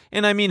it in.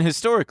 And I mean,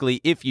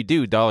 historically, if you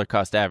do dollar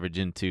cost average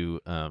into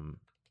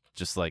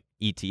just like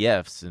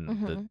ETFs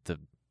and the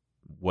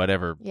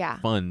whatever Yeah.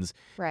 funds,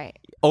 Right.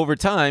 over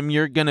time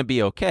you're gonna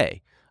be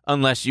okay,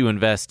 unless you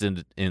invest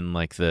in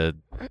like the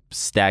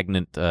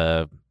stagnant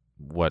from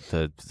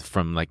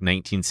like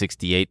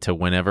 1968 to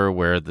whenever,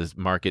 where the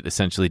market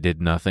essentially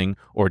did nothing,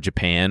 or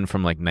Japan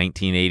from like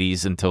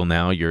 1980s until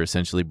now, you're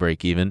essentially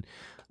break even.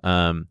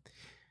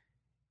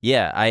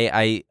 Yeah,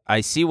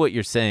 I see what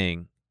you're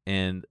saying,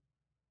 and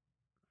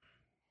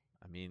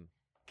I mean,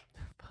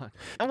 fuck.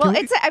 Well,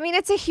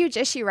 it's a huge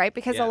issue, right?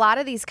 Because Yeah. a lot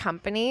of these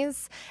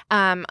companies,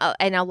 and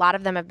a lot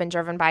of them have been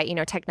driven by,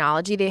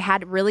 technology. They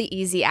had really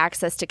easy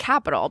access to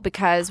capital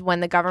because when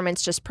the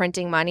government's just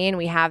printing money and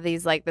we have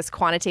these like this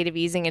quantitative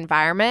easing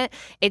environment,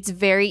 it's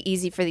very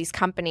easy for these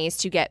companies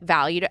to get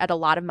valued at a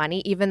lot of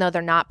money, even though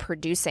they're not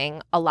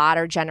producing a lot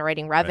or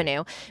generating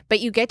revenue.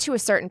 But you get to a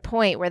certain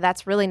point where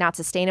that's really not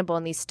sustainable,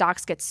 and these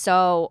stocks get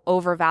so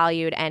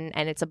overvalued, and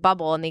it's a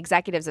bubble, and the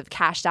executives have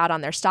cashed out on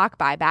their stock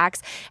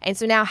buybacks. And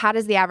so now, how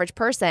does the average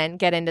person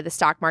get into the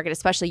stock market,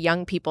 especially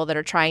young people that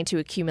are trying to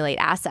accumulate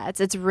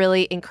assets? It's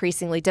really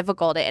increasingly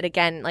difficult. It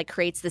again like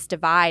creates this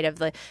divide of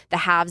the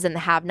haves and the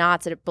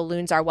have-nots, and it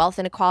balloons our wealth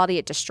inequality.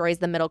 It destroys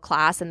the middle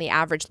class and the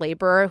average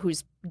laborer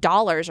whose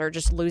dollars are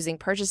just losing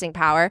purchasing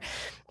power.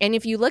 And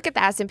if you look at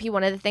the S&P,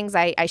 one of the things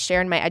I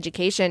share in my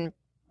education,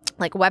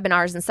 like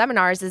webinars and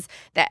seminars, is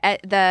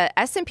that the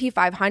S&P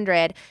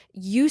 500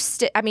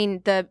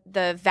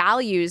 the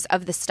values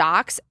of the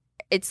stocks,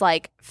 it's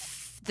like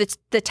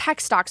the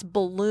tech stocks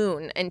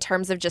balloon in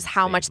terms of just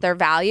how much they're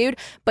valued,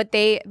 but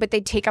they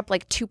take up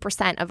like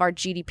 2% of our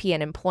GDP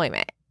and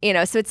employment.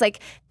 So it's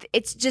like,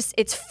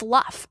 it's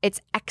fluff,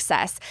 it's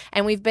excess.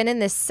 And we've been in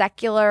this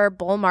secular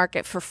bull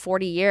market for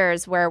 40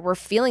 years where we're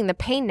feeling the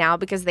pain now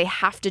because they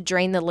have to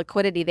drain the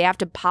liquidity. They have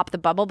to pop the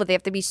bubble, but they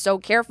have to be so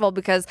careful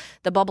because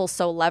the bubble's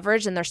so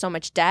leveraged and there's so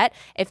much debt.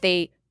 If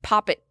they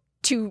pop it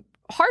too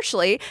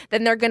harshly,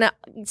 then they're going to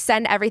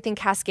send everything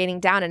cascading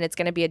down, and it's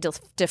going to be a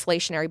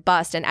deflationary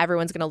bust, and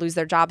everyone's going to lose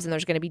their jobs, and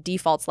there's going to be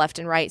defaults left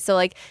and right. So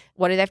like,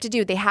 what do they have to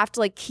do? They have to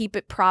like keep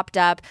it propped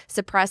up,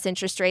 suppress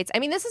interest rates. I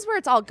mean, this is where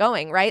it's all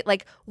going, right?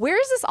 Like, where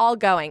is this all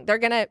going? They're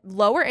going to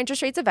lower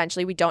interest rates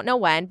eventually. We don't know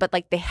when, but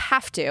like they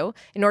have to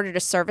in order to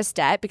service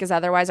debt, because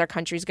otherwise our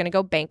country's going to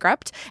go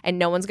bankrupt and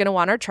no one's going to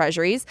want our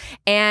treasuries.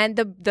 And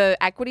the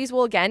equities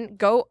will again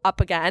go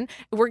up again.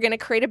 We're going to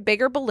create a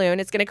bigger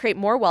balloon. It's going to create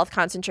more wealth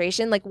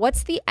concentration. Like,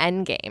 what's the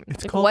end game?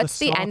 It's Like, called what's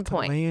a the soft end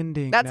point?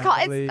 landing, That's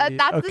called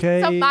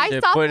Natalie. so my They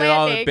soft put it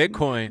all in landing.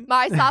 Bitcoin.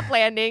 My soft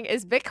landing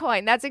is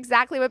Bitcoin. That's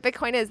exactly what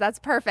Bitcoin is. That's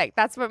perfect.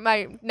 That's what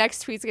my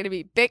next tweet's going to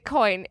be.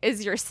 Bitcoin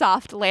is your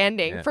soft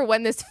landing for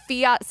when this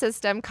fiat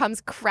system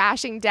comes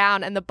crashing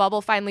down and the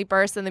bubble finally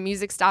bursts and the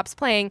music stops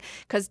playing,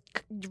 because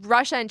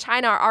Russia and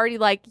China are already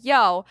like,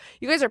 yo,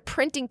 you guys are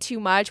printing too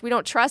much. We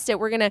don't trust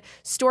it. We're going to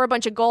store a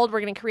bunch of gold.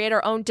 We're going to create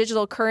our own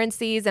digital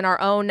currencies and our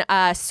own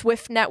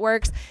SWIFT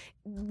networks.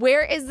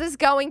 Where is this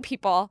going,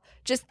 people?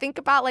 Just think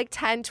about like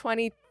 10,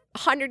 20,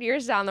 100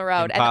 years down the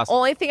road. And the Impossible.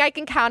 only thing I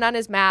can count on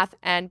is math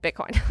and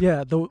Bitcoin.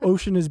 Yeah, the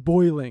ocean is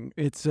boiling.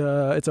 It's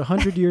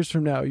 100 years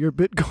from now. Your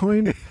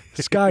Bitcoin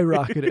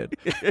skyrocketed.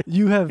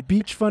 You have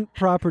beachfront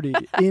property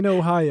in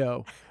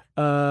Ohio.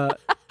 No,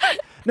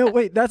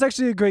 wait, that's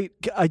actually a great.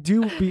 I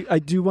do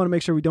want to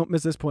make sure we don't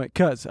miss this point,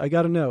 because I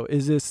got to know: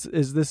 is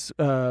this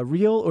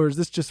real, or is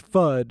this just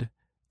FUD?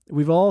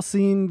 We've all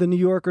seen the New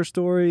Yorker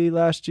story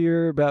last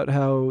year about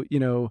how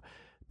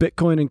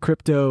Bitcoin and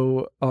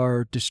crypto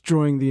are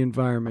destroying the I'm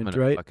environment,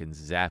 gonna right? fucking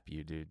zap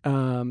you, dude.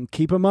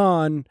 Keep them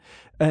on,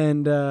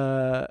 and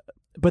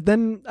but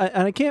then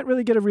I can't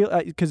really get a real,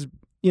 because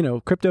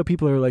crypto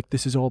people are like,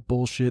 this is all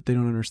bullshit, they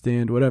don't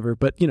understand, whatever.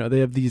 But they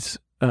have these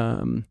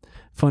fun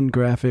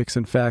graphics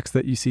and facts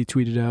that you see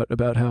tweeted out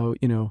about how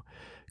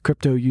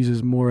crypto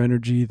uses more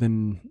energy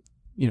than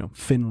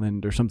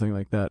Finland or something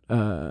like that.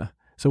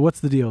 So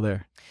what's the deal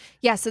there?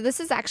 Yeah, so this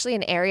is actually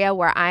an area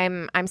where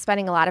I'm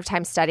spending a lot of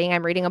time studying.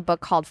 I'm reading a book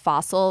called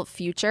Fossil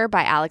Future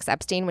by Alex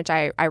Epstein, which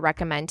I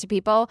recommend to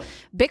people.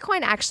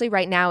 Bitcoin actually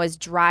right now is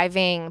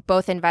driving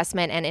both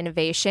investment and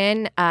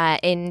innovation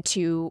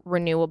into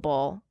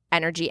renewable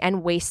energy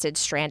and wasted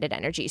stranded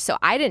energy. So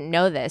I didn't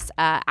know this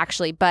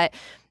actually, but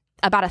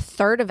about a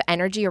third of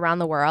energy around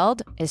the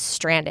world is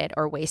stranded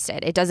or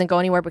wasted. It doesn't go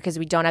anywhere because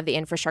we don't have the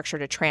infrastructure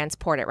to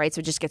transport it, right? So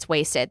it just gets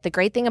wasted. The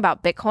great thing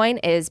about Bitcoin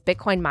is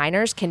Bitcoin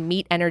miners can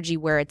meet energy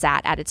where it's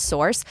at its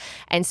source.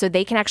 And so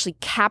they can actually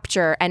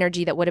capture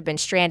energy that would have been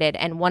stranded.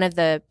 And one of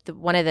the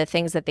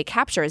things that they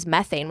capture is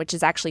methane, which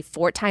is actually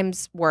 4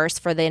 times worse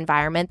for the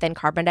environment than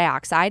carbon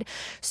dioxide.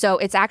 So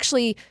it's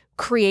actually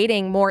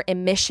creating more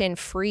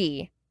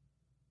emission-free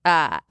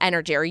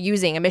energy, or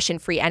using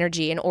emission-free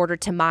energy in order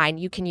to mine.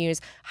 You can use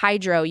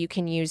hydro, you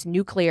can use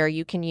nuclear,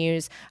 you can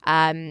use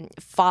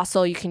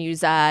fossil, you can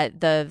use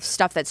the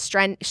stuff that's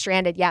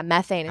stranded. Yeah,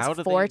 methane is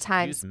 4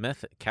 times.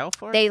 Use cow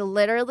fart? They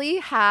literally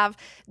have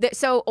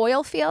so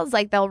oil fields,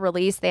 like they'll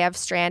release, they have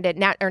stranded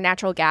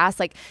natural gas,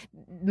 like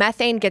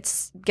methane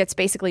gets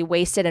basically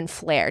wasted and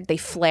flared. They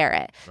flare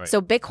it. Right.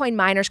 So Bitcoin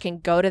miners can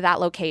go to that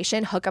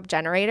location, hook up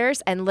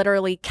generators, and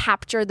literally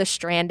capture the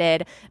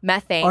stranded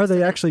methane. Are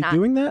they actually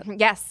doing that?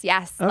 Yes.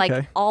 Okay.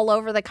 Like all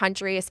over the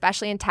country,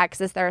 especially in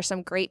Texas, there are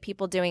some great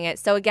people doing it.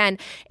 So again,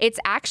 it's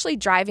actually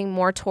driving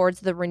more towards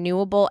the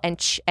renewable and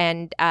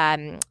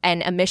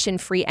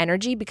emission-free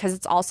energy, because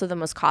it's also the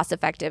most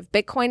cost-effective.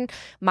 Bitcoin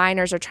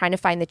miners are trying to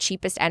find the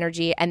cheapest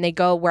energy, and they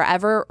go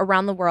wherever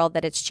around the world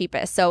that it's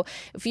cheapest. So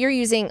if you're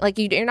using, like,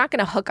 you're not going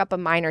to hook up a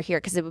miner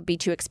here because it would be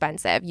too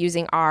expensive.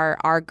 Using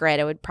our grid,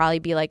 it would probably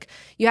be like,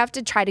 you have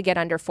to try to get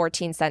under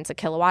 14 cents a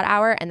kilowatt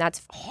hour, and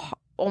that's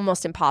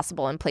almost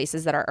impossible in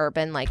places that are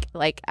urban,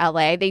 like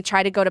LA. They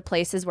try to go to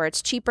places where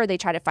it's cheaper. They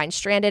try to find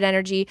stranded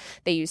energy.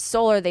 They use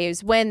solar, they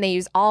use wind, they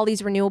use all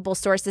these renewable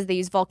sources. They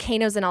use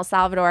volcanoes in El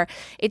Salvador.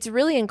 It's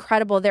really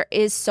incredible. There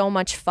is so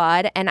much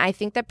FUD, and I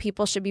think that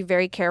people should be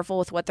very careful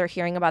with what they're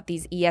hearing about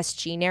these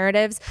ESG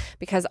narratives,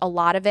 because a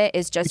lot of it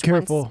is just be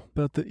careful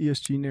about the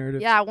ESG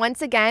narrative. Yeah,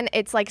 once again,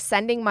 it's like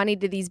sending money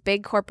to these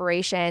big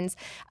corporations.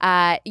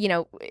 Right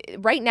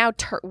now,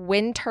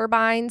 wind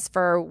turbines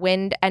for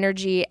wind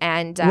energy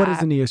and what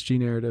is an ESG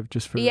narrative?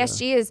 Just for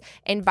ESG is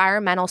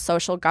environmental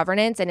social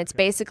governance, and it's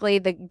basically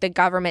the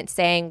government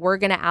saying, we're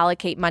going to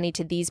allocate money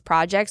to these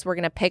projects. We're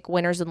going to pick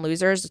winners and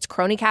losers. It's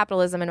crony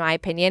capitalism, in my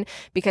opinion,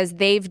 because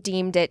they've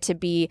deemed it to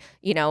be,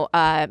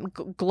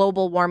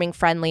 global warming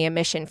friendly,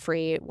 emission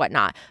free,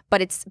 whatnot.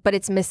 But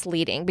it's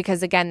misleading,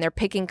 because again, they're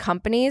picking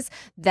companies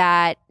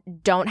that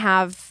don't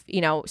have,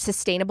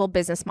 sustainable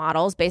business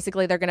models.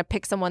 Basically, they're going to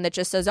pick someone that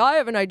just says, I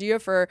have an idea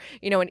for,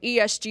 an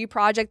ESG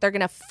project. They're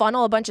going to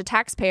funnel a bunch of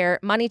taxpayer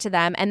money to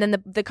them, and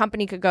then the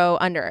company could go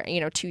under,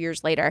 2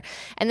 years later.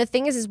 And the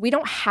thing is we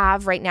don't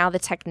have right now the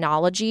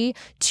technology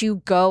to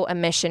go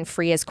emission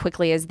free as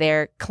quickly as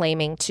they're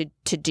claiming to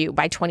do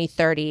by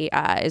 2030,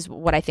 is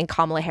what I think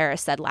Kamala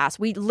Harris said last.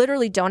 We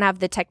literally don't have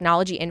the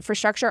technology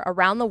infrastructure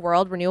around the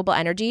world. Renewable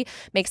energy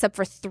makes up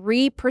for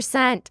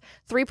 3%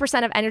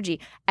 of energy.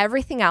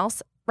 Everything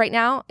else right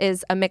now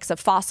is a mix of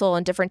fossil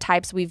and different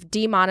types. We've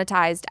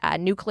demonetized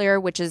nuclear,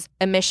 which is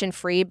emission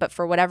free, but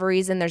for whatever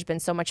reason, there's been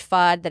so much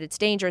FUD that it's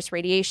dangerous,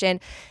 radiation.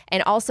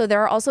 And also,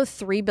 there are also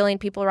 3 billion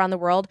people around the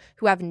world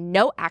who have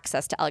no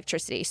access to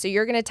electricity. So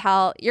you're going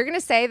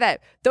to say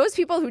that those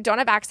people who don't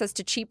have access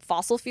to cheap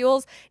fossil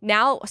fuels,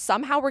 now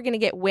somehow we're going to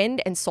get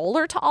wind and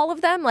solar to all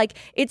of them? Like,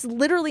 it's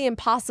literally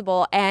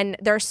impossible. And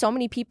there are so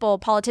many people,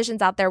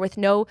 politicians out there with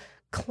no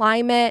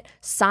climate,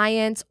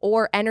 science,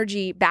 or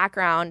energy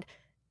background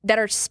that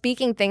are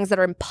speaking things that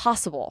are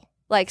impossible.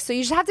 So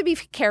you just have to be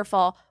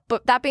careful.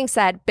 But that being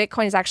said,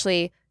 Bitcoin is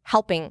actually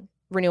helping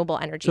renewable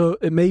energy. So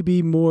it may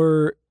be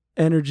more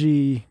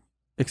energy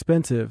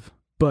expensive,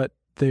 but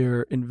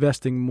they're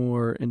investing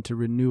more into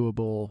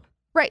renewable.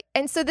 Right.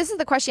 And so this is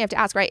the question you have to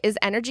ask, right? Is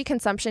energy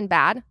consumption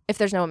bad if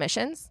there's no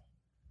emissions?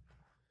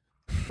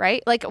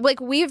 Right? Like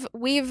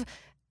we've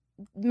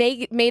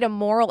made a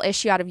moral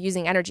issue out of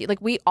using energy. Like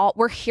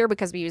we're here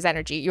because we use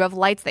energy. You have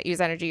lights that use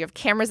energy. You have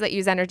cameras that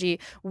use energy.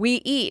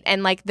 We eat,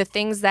 and like the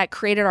things that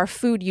created our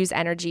food use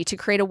energy. To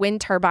create a wind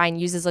turbine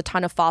uses a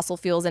ton of fossil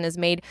fuels and is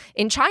made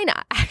in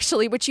China,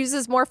 actually, which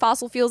uses more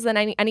fossil fuels than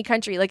any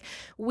country. Like,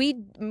 we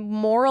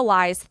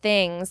moralize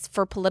things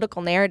for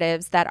political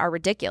narratives that are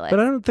ridiculous. But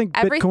I don't think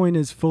Bitcoin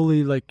is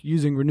fully like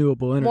using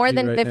renewable energy more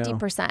than right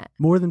 50%. Now.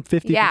 More than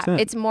 50%. Yeah,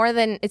 it's more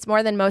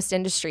than most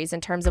industries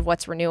in terms of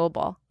what's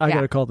renewable. I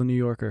gotta call the New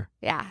Yorker.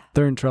 Yeah,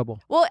 they're in trouble.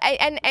 Well,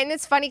 and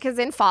it's funny because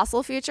in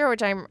Fossil Future,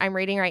 which I'm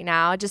reading right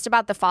now, just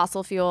about the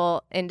fossil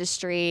fuel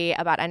industry,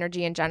 about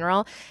energy in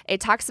general,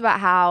 it talks about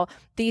how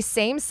these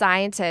same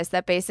scientists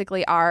that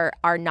basically our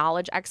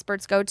knowledge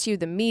experts go to,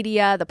 the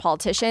media, the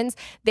politicians,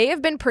 they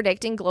have been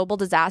predicting global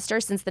disaster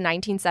since the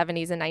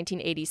 1970s and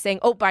 1980s, saying,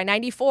 by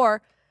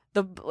 94.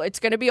 It's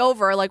going to be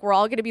over. Like, we're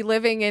all going to be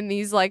living in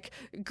these like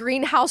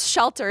greenhouse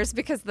shelters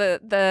because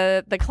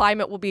the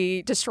climate will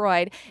be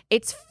destroyed.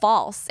 It's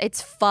false.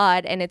 It's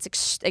FUD, and it's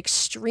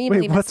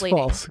extremely misleading.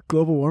 What's false?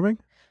 Global warming?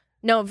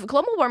 No,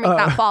 global warming's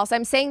not false.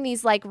 I'm saying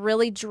these like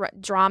really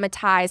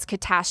dramatized,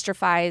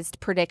 catastrophized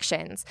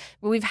predictions.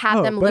 We've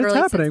had them but it's literally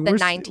since happening. the We're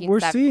 1970s.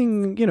 We're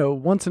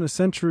seeing, once in a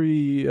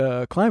century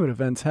climate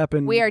events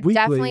happen. We are weekly.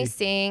 definitely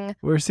seeing.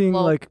 We're seeing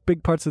like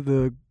big parts of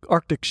the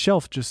Arctic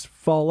shelf just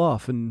fall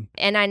off, and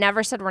I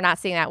never said we're not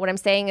seeing that. What I'm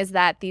saying is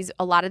that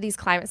a lot of these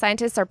climate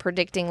scientists are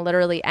predicting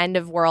literally end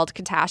of world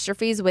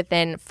catastrophes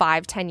within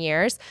 5-10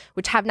 years,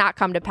 which have not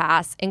come to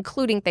pass,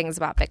 including things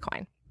about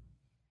Bitcoin.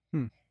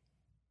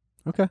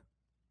 Okay.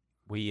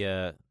 We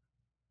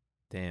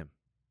damn.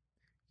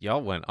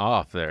 Y'all went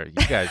off there. You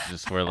guys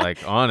just were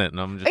like on it, and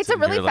I'm just. It's a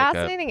sitting really here like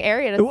fascinating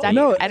area to study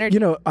no, energy.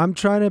 I'm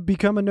trying to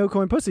become a no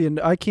coin pussy, and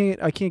I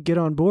can't get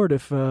on board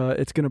if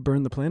it's going to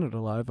burn the planet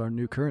alive. Our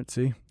new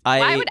currency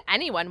Why would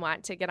anyone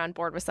want to get on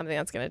board with something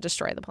that's going to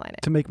destroy the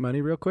planet? to make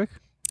money real quick.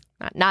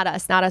 Not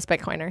us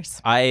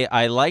Bitcoiners.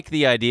 I like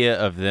the idea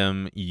of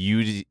them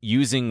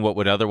using what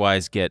would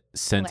otherwise get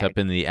sent Flared. up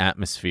in the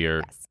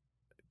atmosphere, Yes.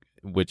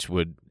 which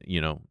would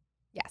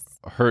Yes.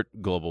 hurt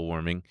global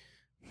warming,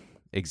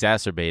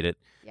 exacerbate it.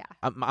 Yeah.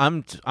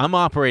 I'm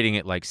operating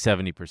at like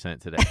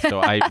 70% today, so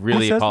I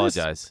really He says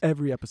apologize. this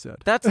every episode.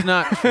 That's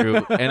not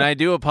true, and I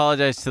do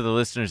apologize to the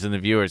listeners and the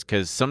viewers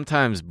because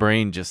sometimes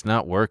brain just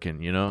not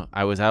working.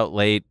 I was out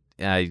late.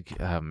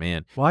 Oh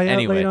man. Why out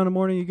Anyway, late on a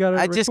morning? You got to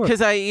I just because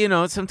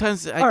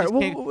sometimes I All right, just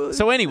well, can't. well,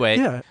 So anyway,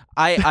 yeah.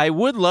 I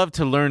would love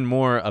to learn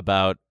more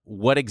about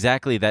what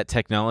exactly that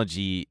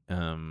technology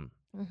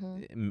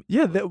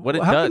Yeah, what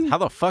it how does. can- How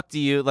the fuck do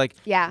you like?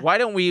 Yeah. Why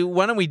don't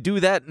we do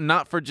that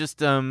not for just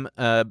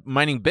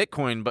mining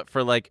Bitcoin, but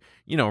for like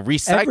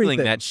recycling Everything.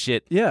 that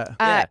shit? Yeah.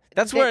 Yeah,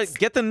 that's where this-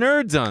 get the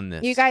nerds on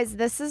this. You guys,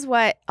 this is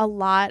what a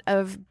lot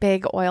of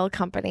big oil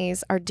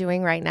companies are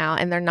doing right now,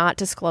 and they're not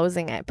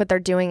disclosing it, but they're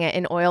doing it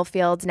in oil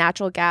fields,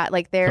 natural gas,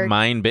 like to they're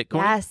mine Bitcoin.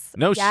 yes,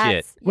 No yes,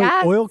 shit. Wait,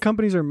 yes, oil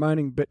companies are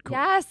mining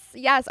Bitcoin.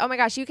 yes. Oh my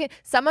gosh, you can.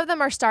 Some of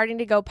them are starting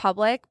to go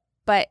public,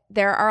 but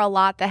there are a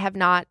lot that have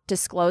not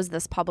disclosed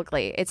this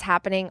publicly. It's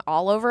happening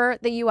all over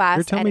the U.S.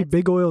 You're telling and me it's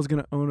Big Oil is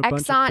going to own a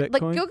bunch of Exxon, Bitcoin?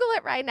 like Google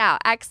it right now.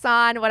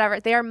 Exxon, whatever.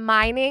 They are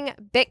mining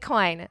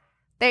Bitcoin.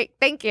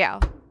 Thank you.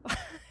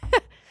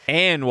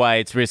 And why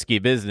it's risky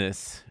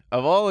business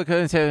of all the.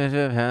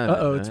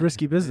 Uh-oh, it's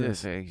risky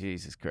business.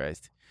 Jesus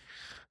Christ.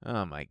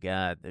 Oh my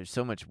God, there's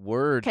so much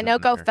words. on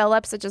Conoco there.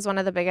 Phillips, which is one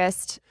of the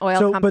biggest oil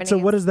So, companies. but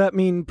what does that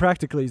mean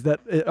practically? Is that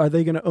are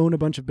they going to own a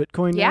bunch of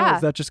Bitcoin now? Yeah.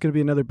 Is that just going to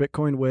be another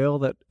Bitcoin whale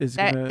that is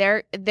going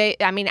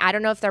to? I mean, I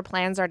don't know if their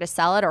plans are to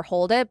sell it or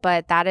hold it,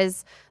 but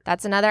that's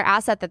another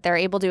asset that they're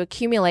able to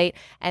accumulate,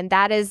 and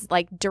that is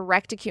like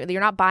direct accumulate.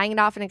 You're not buying it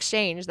off an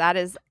exchange. That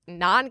is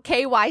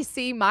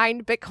non-KYC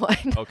mined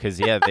Bitcoin. Oh, because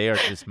they are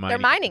just mining.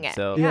 mining it.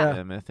 themselves. Yeah.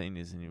 Yeah, methane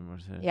isn't anymore.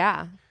 So.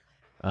 Yeah.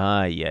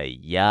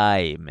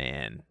 Yay,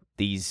 man.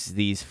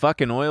 These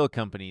fucking oil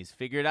companies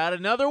figured out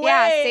another way.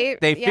 Yeah, see,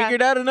 they yeah.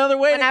 figured out another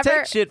way to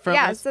take shit from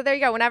yeah, us. so there you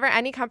go. Whenever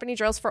any company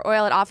drills for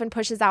oil, it often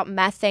pushes out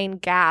methane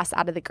gas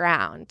out of the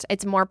ground.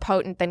 It's more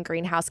potent than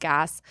greenhouse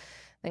gas,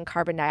 than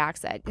carbon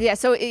dioxide. Yeah,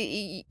 so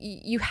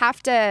you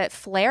have to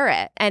flare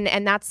it, and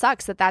that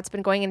sucks that that's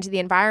been going into the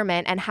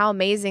environment. And how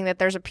amazing that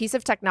there's a piece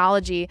of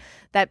technology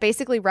that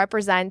basically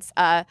represents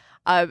a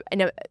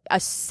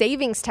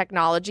savings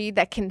technology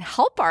that can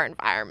help our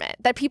environment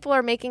that people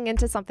are making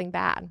into something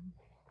bad.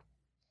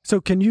 So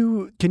can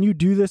you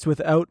do this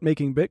without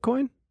making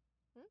Bitcoin?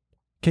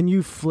 Can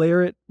you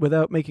flare it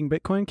without making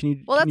Bitcoin? Can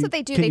you? Well, can that's you- what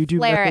they do. Can They you do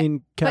flare it. methane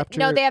But capture?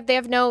 no, they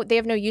have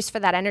no use for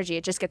that energy.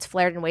 It just gets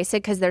flared and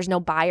wasted because there's no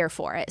buyer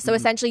for it. So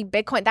essentially,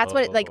 Bitcoin. That's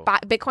what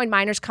Bitcoin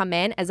miners come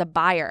in as a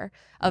buyer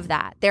of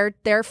that.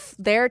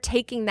 They're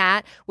taking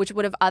that which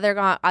would have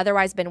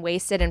otherwise been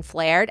wasted and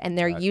flared, and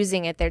they're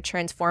using it. They're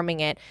transforming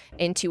it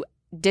into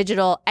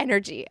digital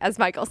energy, as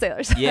Michael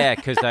Saylor said. Yeah,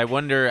 because I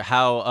wonder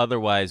how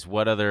otherwise,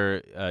 what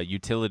other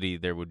utility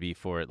there would be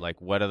for it. Like,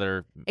 what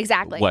other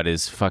Exactly. What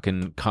is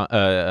fucking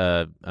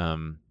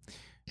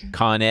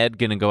Con Ed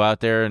gonna go out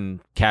there and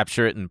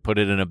capture it and put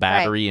it in a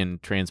battery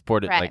and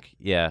transport it? Right. Like,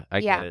 yeah, I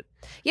Yeah. get it.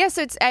 Yeah,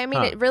 so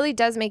it really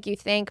does make you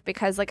think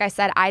because, like I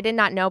said, I did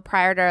not know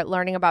prior to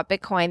learning about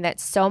Bitcoin that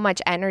so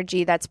much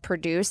energy that's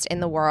produced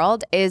in the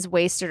world is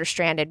wasted or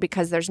stranded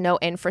because there's no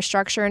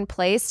infrastructure in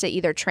place to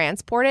either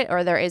transport it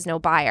or there is no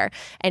buyer.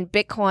 And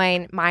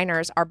Bitcoin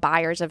miners are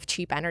buyers of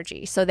cheap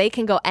energy. So they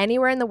can go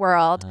anywhere in the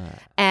world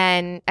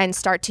and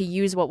start to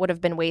use what would have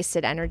been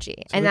wasted energy.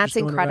 So and they're that's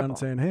just going around incredible.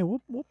 saying, "Hey,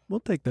 we'll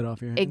take that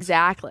off your hands."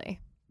 Exactly.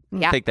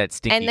 Yeah. Take that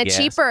stinky And the gas.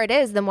 cheaper it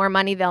is, the more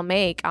money they'll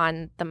make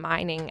on the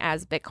mining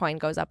as Bitcoin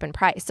goes up in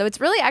price. So it's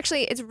really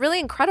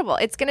incredible.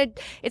 It's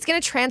gonna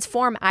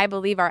transform, I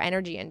believe, our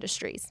energy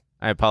industries.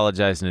 I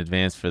apologize in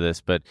advance for this,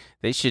 but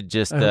they should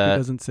just I hope he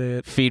doesn't say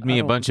it. feed me I a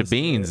don't bunch want of to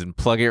say beans it. and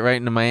plug it right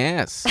into my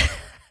ass.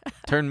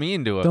 Turn me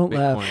into a Don't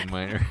Bitcoin laugh.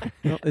 miner.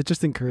 No, it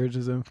just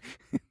encourages him.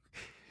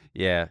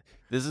 Yeah,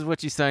 this is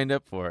what you signed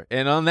up for.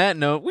 And on that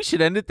note, we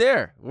should end it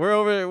there.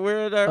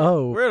 We're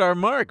at our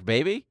mark,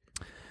 baby.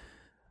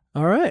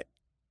 All right.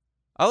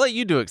 I'll let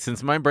you do it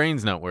since my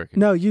brain's not working.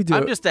 No, you do.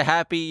 I'm it. just a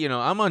happy,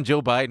 I'm on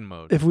Joe Biden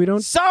mode. If we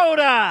don't,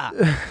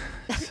 Soda.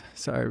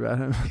 sorry about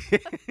him.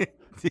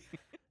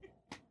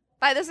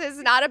 But this is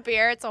not a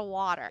beer, it's a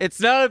water. It's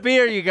not a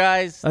beer, you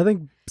guys. I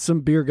think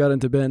some beer got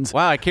into Ben's.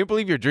 Wow, I can't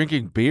believe you're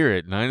drinking beer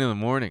at 9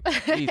 a.m.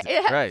 Jesus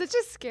It has Christ.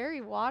 such a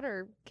scary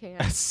water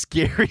can. A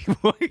scary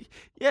boy.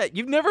 Yeah,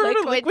 you've never heard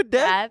of Liquid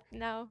Death?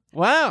 No.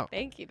 Wow.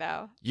 Thank you,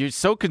 though. You're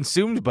so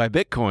consumed by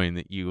Bitcoin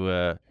that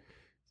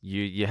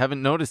you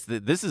haven't noticed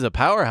that this is a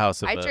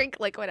powerhouse of I drink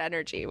liquid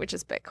energy, which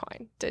is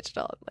Bitcoin,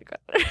 digital and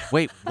liquid.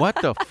 Wait,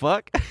 what the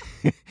fuck?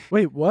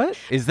 Wait, what?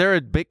 Is there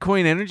a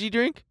Bitcoin energy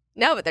drink?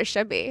 No, but there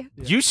should be.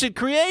 You should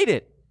create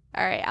it.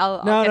 All right,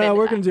 I'll No, get into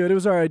we're that. going to do it. It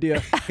was our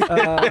idea.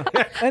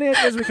 Any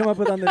ideas we come up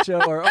with on the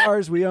show are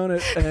ours. We own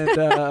it.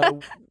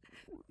 And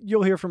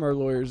you'll hear from our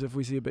lawyers if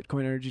we see a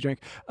Bitcoin energy drink.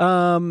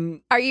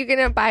 Are you going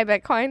to buy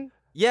Bitcoin?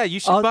 Yeah,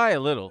 you should buy a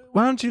little.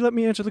 Why don't you let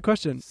me answer the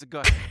question?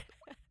 Cigar.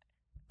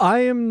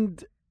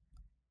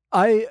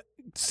 I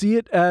see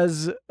it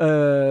as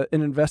an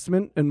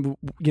investment, and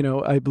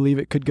I believe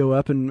it could go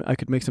up, and I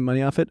could make some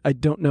money off it. I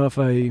don't know if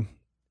I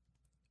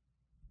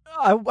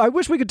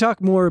wish we could talk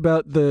more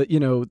about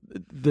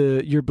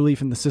your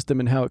belief in the system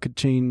and how it could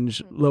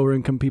change lower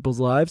income people's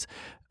lives.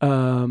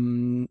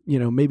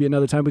 Maybe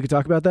another time we could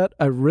talk about that.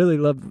 I really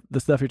love the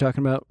stuff you're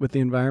talking about with the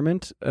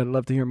environment. I'd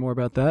love to hear more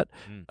about that.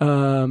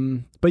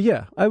 But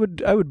yeah, I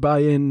would buy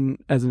in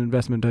as an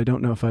investment. I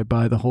don't know if I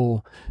buy the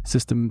whole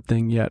system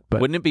thing yet,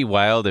 but Wouldn't it be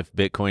wild if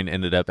Bitcoin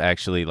ended up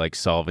actually like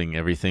solving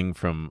everything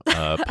from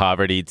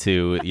poverty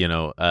to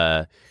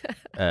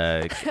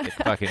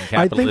fucking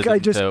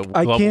capitalism to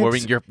global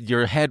warming?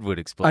 Your head would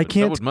explode.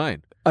 So would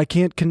mine. I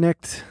can't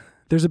connect.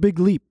 There's a big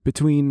leap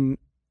between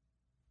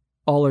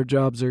all our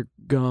jobs are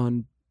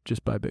gone,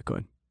 just buy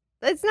Bitcoin.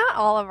 It's not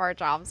all of our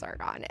jobs are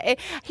gone.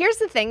 Here's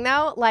the thing,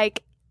 though.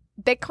 Like,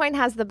 Bitcoin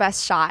has the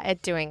best shot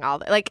at doing all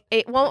that. Like,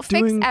 it won't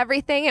fix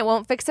everything. It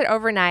won't fix it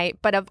overnight.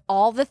 But of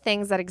all the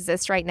things that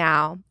exist right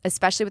now,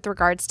 especially with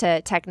regards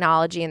to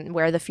technology and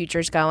where the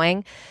future's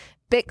going,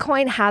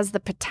 Bitcoin has the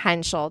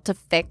potential to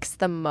fix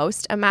the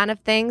most amount of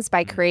things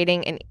by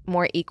creating a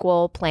more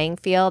equal playing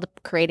field,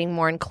 creating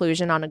more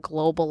inclusion on a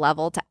global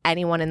level to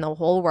anyone in the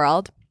whole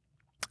world.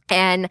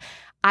 And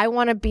I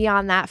want to be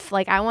on that.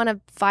 I want to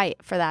fight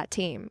for that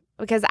team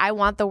because I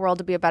want the world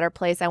to be a better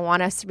place. I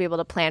want us to be able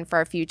to plan for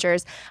our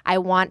futures. I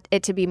want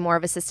it to be more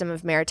of a system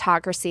of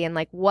meritocracy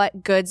and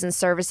what goods and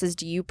services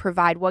do you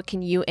provide? What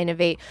can you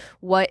innovate?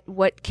 What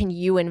can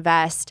you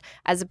invest?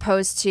 As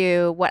opposed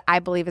to what I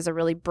believe is a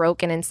really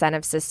broken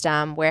incentive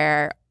system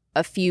where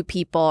a few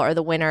people are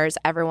the winners,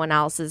 everyone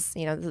else is,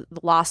 the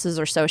losses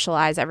are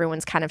socialized,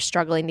 everyone's kind of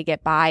struggling to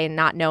get by and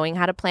not knowing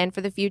how to plan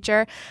for the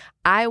future.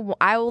 I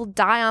will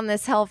die on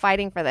this hill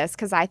fighting for this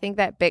because I think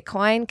that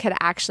Bitcoin could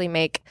actually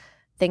make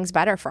things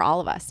better for all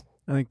of us.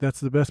 I think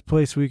that's the best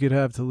place we could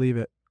have to leave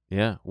it.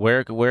 Yeah.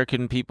 Where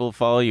can people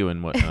follow you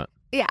and whatnot?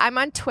 Yeah, I'm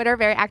on Twitter,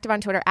 very active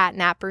on Twitter at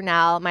Nat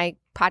Brunell. My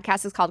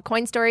podcast is called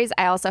Coin Stories.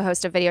 I also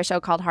host a video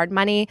show called Hard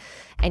Money,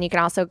 and you can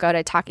also go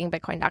to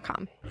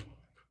talkingbitcoin.com.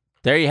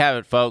 There you have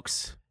it,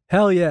 folks.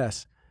 Hell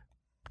yes.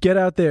 Get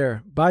out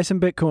there. Buy some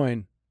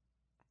Bitcoin.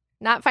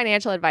 Not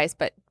financial advice,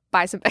 but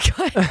buy some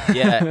Bitcoin.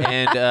 Yeah,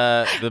 and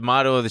the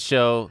motto of the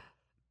show,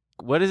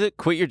 what is it?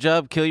 Quit your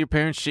job, kill your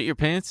parents, shit your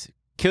pants?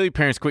 Kill your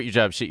parents, quit your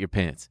job, shit your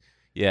pants.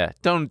 Yeah,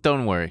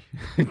 don't worry.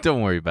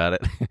 Don't worry about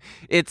it.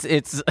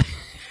 It's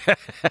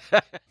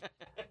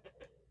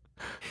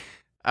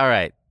all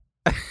right.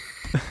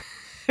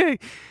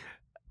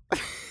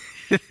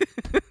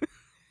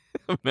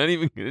 I'm not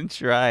even going to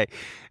try.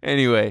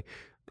 Anyway,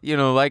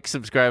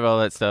 subscribe, all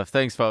that stuff.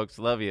 Thanks, folks.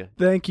 Love you.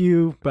 Thank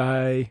you.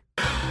 Bye.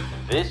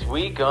 This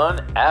week on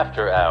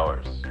After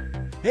Hours.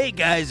 Hey,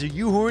 guys, are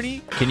you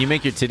horny? Can you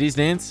make your titties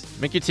dance?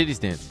 Make your titties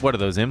dance. What are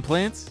those,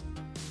 implants?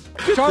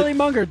 Charlie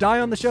Munger, die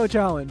on the show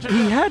challenge.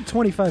 He had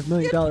 $25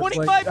 million.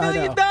 $25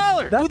 million.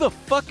 Who the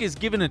fuck is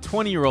giving a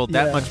 20-year-old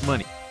that much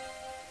money?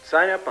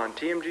 Sign up on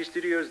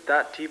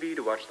tmgstudios.tv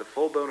to watch the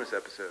full bonus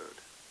episode.